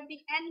danger that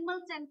the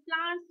animals and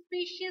plant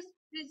species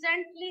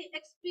presently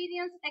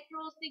experience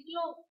across the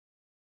globe.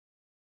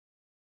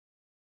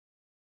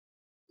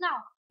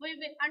 Now, we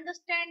will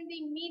understand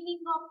the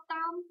meaning of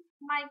term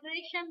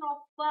migration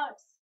of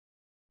birds.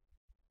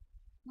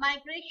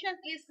 Migration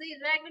is the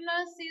regular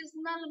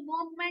seasonal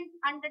movement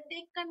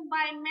undertaken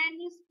by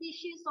many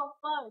species of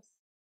birds.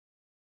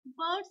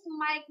 Birds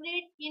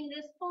migrate in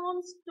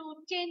response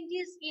to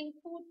changes in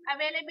food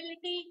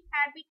availability,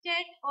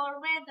 habitat, or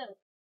weather.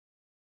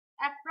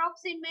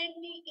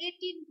 Approximately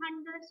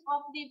 1800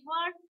 of the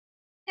world's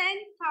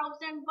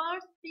 10,000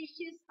 bird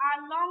species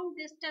are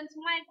long-distance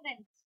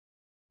migrants.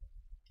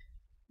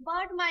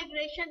 Bird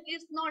migration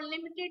is not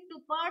limited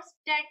to birds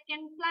that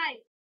can fly.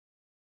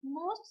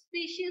 Most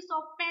species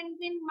of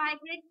penguin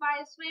migrate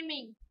by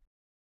swimming.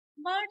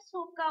 Birds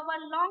who cover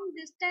long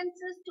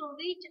distances to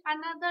reach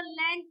another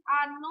land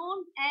are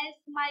known as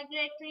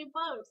migratory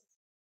birds.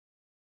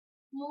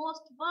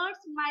 Most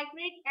birds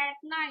migrate at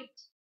night.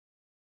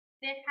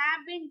 They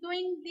have been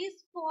doing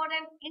this for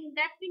an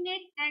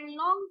indefinite and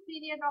long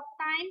period of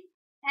time,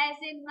 as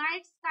a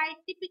night sky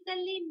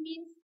typically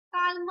means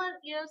calmer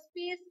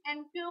airspace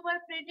and fewer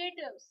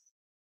predators.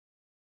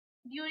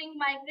 During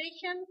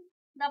migration,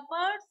 the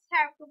birds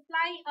have to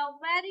fly a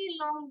very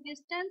long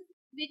distance,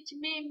 which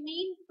may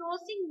mean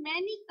crossing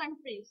many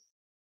countries.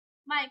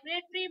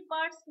 Migratory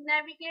birds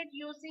navigate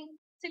using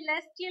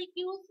celestial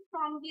cues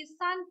from the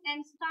sun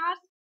and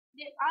stars,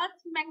 the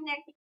Earth's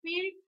magnetic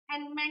field,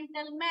 and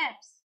mental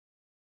maps.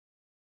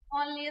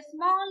 Only a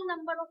small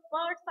number of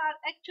birds are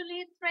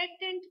actually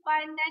threatened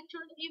by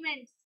natural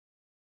events.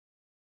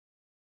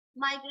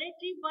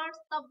 Migratory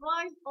birds the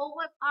world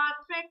over are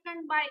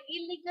threatened by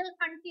illegal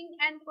hunting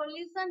and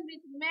collision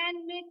with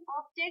man-made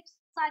objects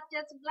such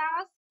as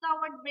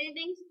glass-covered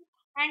buildings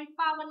and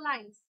power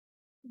lines.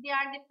 They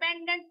are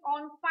dependent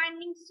on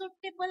finding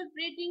suitable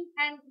breeding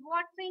and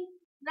watering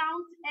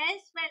grounds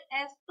as well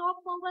as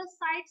stopover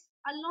sites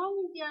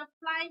along their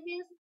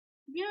flyways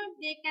where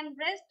they can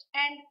rest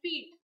and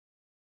feed.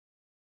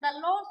 The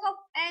loss of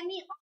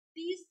any of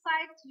these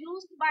sites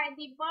used by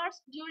the birds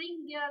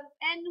during their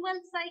annual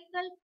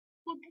cycle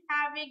could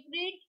have a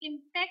great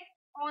impact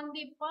on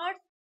the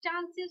bird's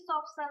chances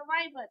of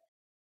survival.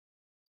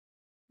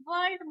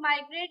 World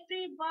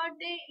Migratory Bird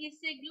Day is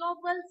a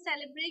global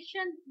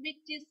celebration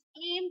which is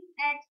aimed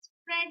at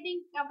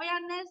spreading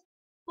awareness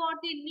for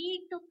the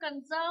need to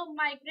conserve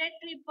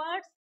migratory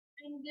birds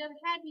and their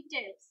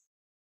habitats.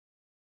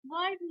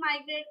 World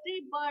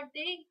Migratory Bird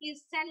Day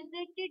is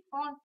celebrated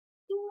on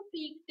two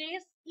peak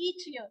days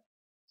each year,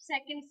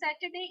 second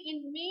Saturday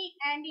in May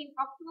and in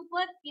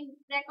October, in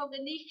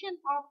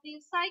recognition of the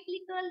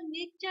cyclical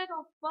nature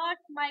of bird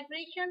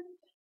migration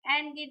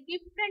and the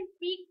different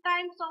peak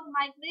times of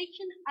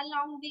migration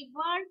along the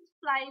world's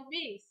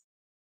flyways.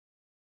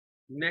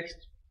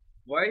 Next,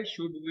 why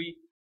should we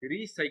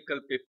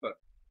recycle paper?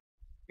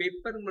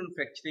 Paper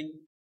manufacturing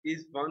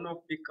is one of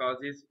the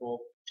causes of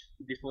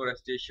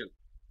deforestation.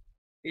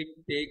 It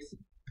takes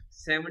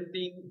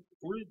 17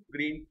 full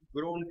green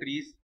grown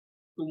trees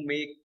to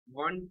make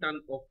 1 ton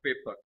of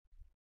paper.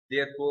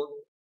 Therefore,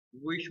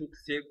 we should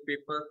save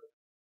paper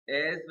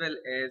as well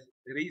as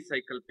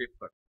recycle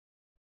paper.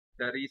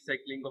 The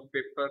recycling of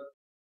paper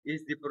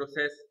is the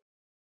process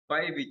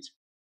by which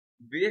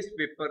waste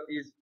paper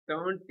is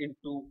turned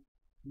into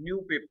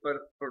new paper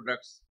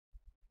products.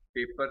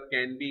 Paper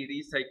can be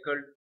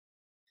recycled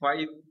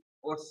 5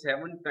 or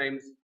 7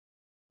 times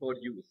for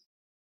use.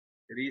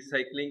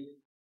 Recycling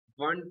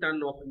 1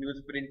 ton of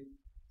newsprint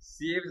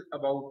saves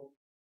about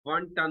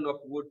 1 ton of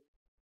wood,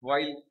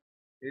 while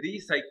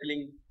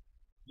recycling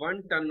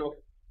 1 ton of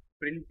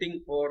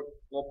printing or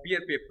copier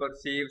paper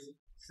saves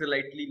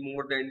slightly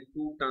more than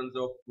 2 tons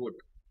of wood.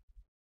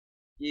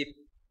 If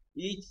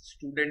each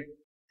student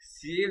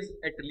saves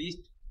at least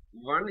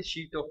one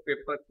sheet of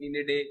paper in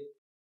a day,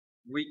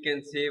 we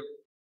can save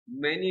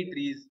many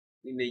trees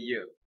in a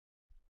year.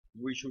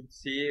 We should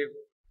save,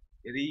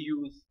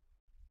 reuse,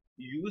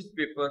 use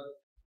paper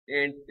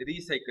and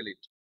recycle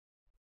it.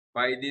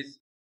 By this,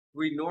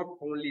 we not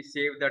only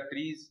save the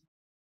trees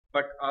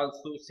but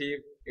also save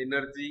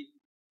energy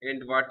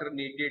and water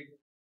needed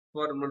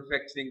for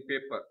manufacturing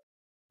paper.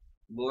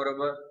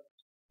 Moreover,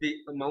 the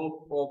amount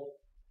of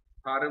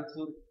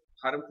harmful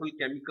harmful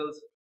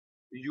chemicals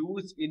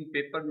used in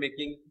paper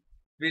making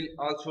will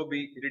also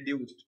be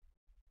reduced.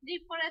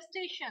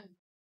 Deforestation.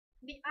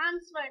 The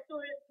answer to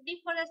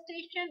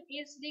deforestation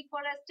is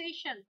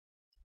deforestation.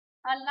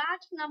 A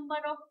large number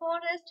of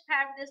forests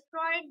have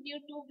destroyed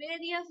due to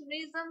various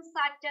reasons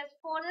such as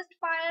forest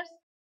fires,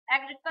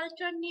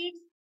 agriculture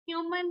needs,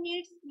 human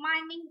needs,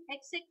 mining,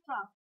 etc.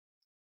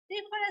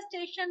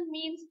 Deforestation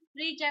means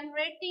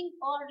regenerating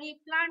or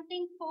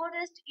replanting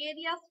forest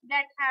areas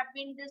that have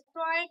been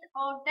destroyed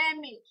or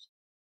damaged.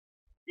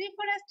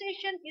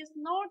 Reforestation is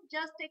not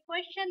just a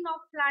question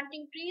of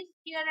planting trees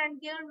here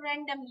and there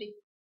randomly.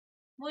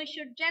 We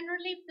should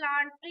generally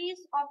plant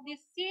trees of the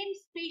same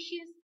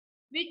species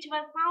which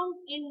were found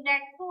in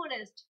that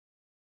forest.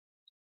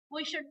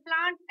 We should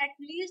plant at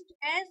least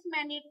as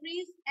many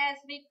trees as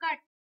we cut.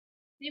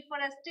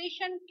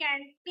 Deforestation can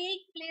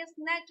take place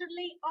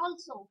naturally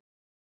also.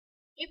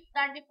 If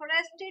the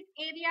deforested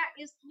area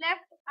is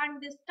left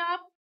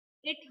undisturbed,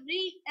 it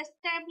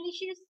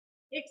re-establishes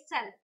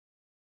itself.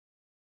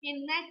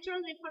 In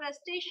natural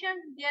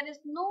reforestation, there is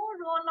no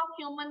role of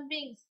human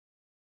beings.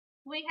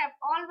 We have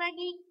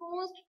already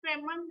caused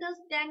tremendous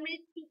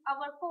damage to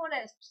our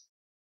forests.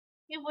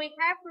 If we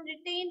have to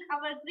retain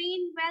our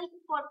green wealth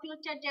for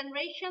future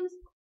generations,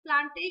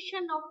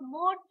 plantation of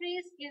more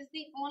trees is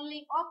the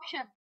only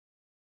option.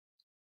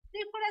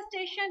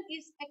 Reforestation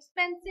is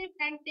expensive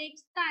and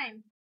takes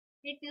time.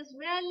 It is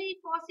rarely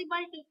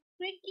possible to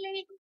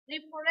quickly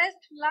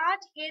reforest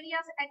large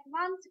areas at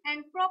once,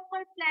 and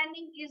proper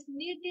planning is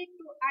needed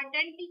to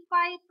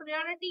identify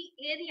priority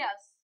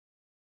areas.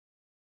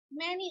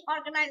 Many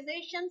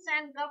organizations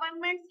and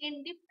governments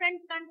in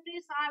different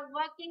countries are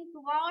working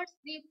towards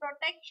the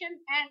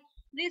protection and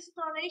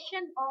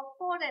restoration of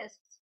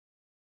forests.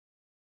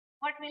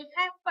 What will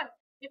happen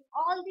if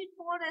all the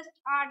forests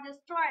are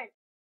destroyed?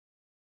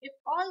 If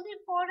all the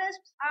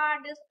forests are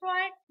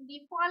destroyed,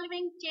 the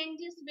following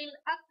changes will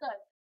occur.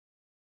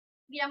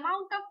 The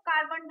amount of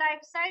carbon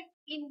dioxide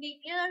in the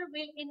air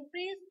will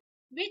increase,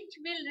 which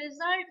will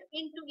result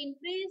into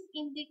increase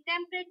in the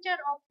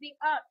temperature of the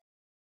earth.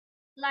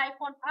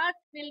 Life on earth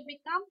will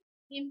become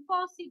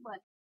impossible.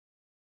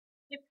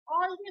 If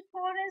all the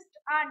forests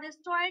are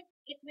destroyed,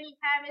 it will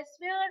have a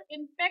severe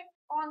impact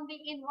on the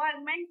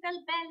environmental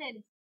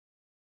balance.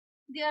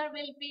 There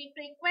will be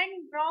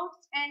frequent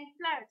droughts and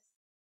floods.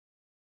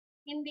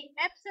 In the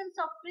absence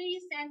of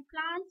trees and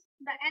plants,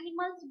 the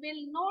animals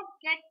will not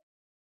get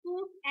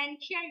food and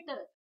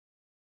shelter.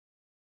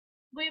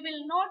 We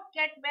will not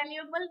get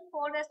valuable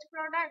forest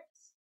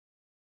products.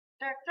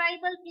 The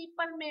tribal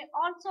people may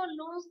also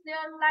lose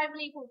their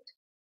livelihood.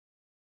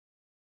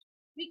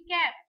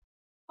 Recap: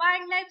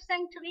 Wildlife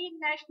Sanctuary,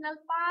 National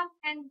Park,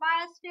 and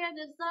Biosphere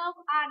Reserve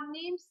are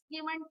names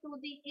given to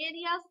the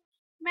areas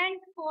meant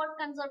for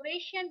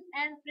conservation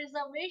and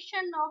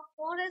preservation of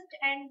forest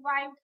and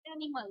wild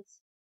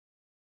animals.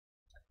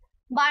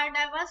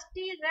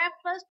 Biodiversity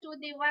refers to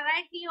the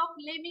variety of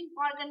living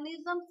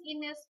organisms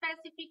in a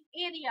specific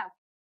area.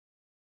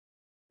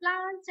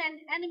 Plants and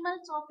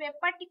animals of a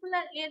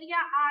particular area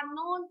are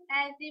known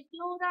as the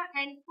flora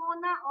and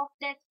fauna of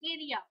that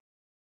area.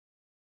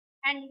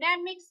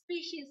 Endemic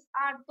species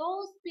are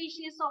those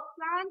species of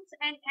plants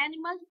and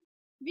animals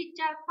which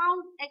are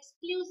found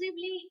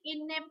exclusively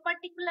in a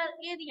particular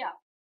area.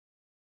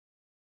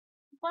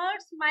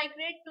 Birds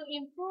migrate to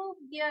improve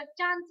their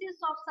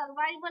chances of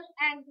survival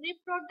and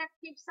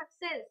reproductive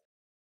success.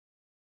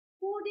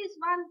 Food is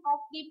one of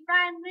the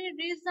primary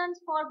reasons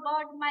for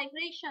bird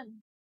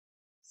migration.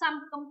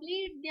 Some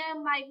complete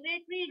their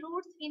migratory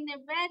routes in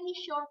a very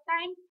short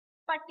time,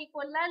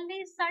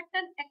 particularly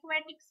certain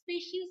aquatic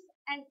species,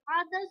 and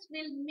others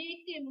will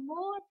make a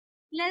more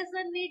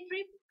leisurely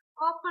trip,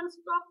 often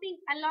stopping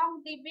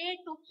along the way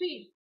to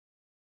feed.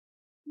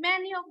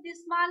 Many of the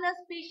smaller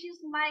species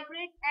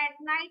migrate at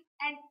night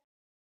and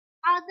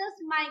others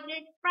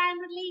migrate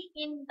primarily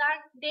in the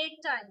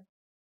daytime.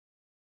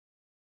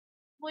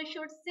 We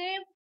should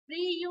save,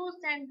 reuse,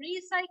 and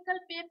recycle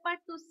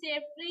paper to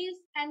save trees,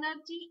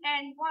 energy,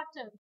 and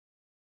water.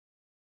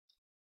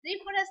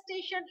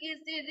 Reforestation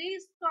is the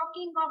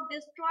restocking of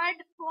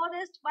destroyed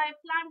forests by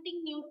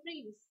planting new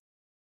trees.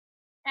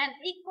 An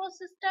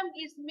ecosystem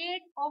is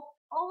made of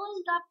all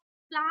the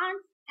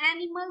plants,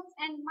 animals,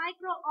 and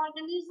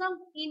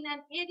microorganisms in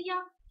an area,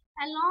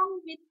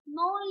 along with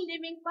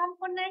non-living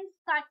components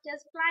such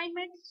as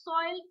climate,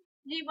 soil,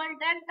 river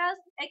deltas,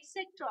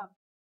 etc.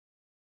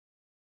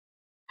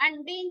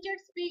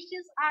 Endangered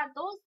species are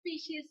those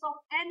species of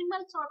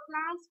animals or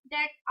plants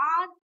that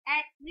are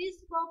at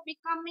risk of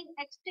becoming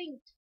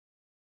extinct.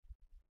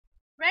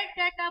 Red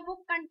Data Book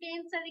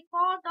contains a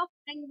record of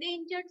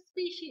endangered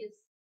species.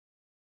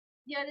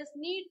 There is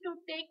need to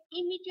take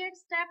immediate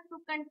steps to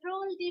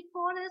control the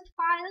forest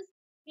fires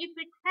if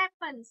it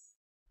happens.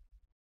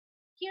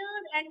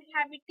 Care and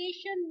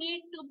habitation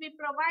need to be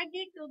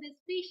provided to the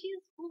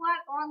species who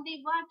are on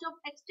the verge of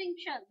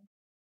extinction.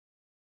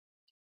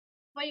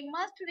 We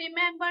must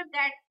remember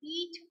that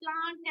each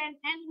plant and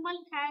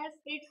animal has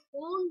its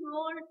own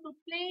role to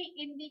play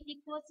in the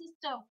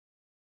ecosystem.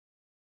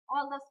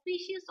 All the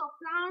species of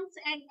plants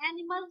and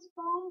animals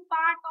form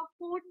part of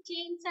food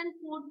chains and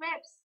food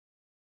webs.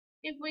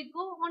 If we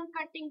go on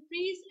cutting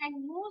trees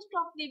and most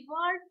of the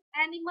world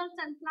animals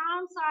and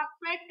plants are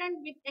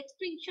threatened with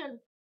extinction,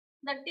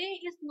 the day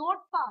is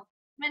not far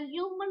when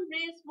human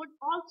race would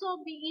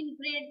also be in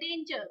great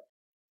danger.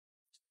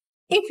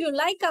 If you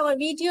like our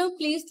video,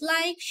 please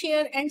like,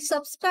 share and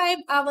subscribe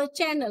our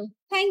channel.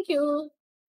 Thank you.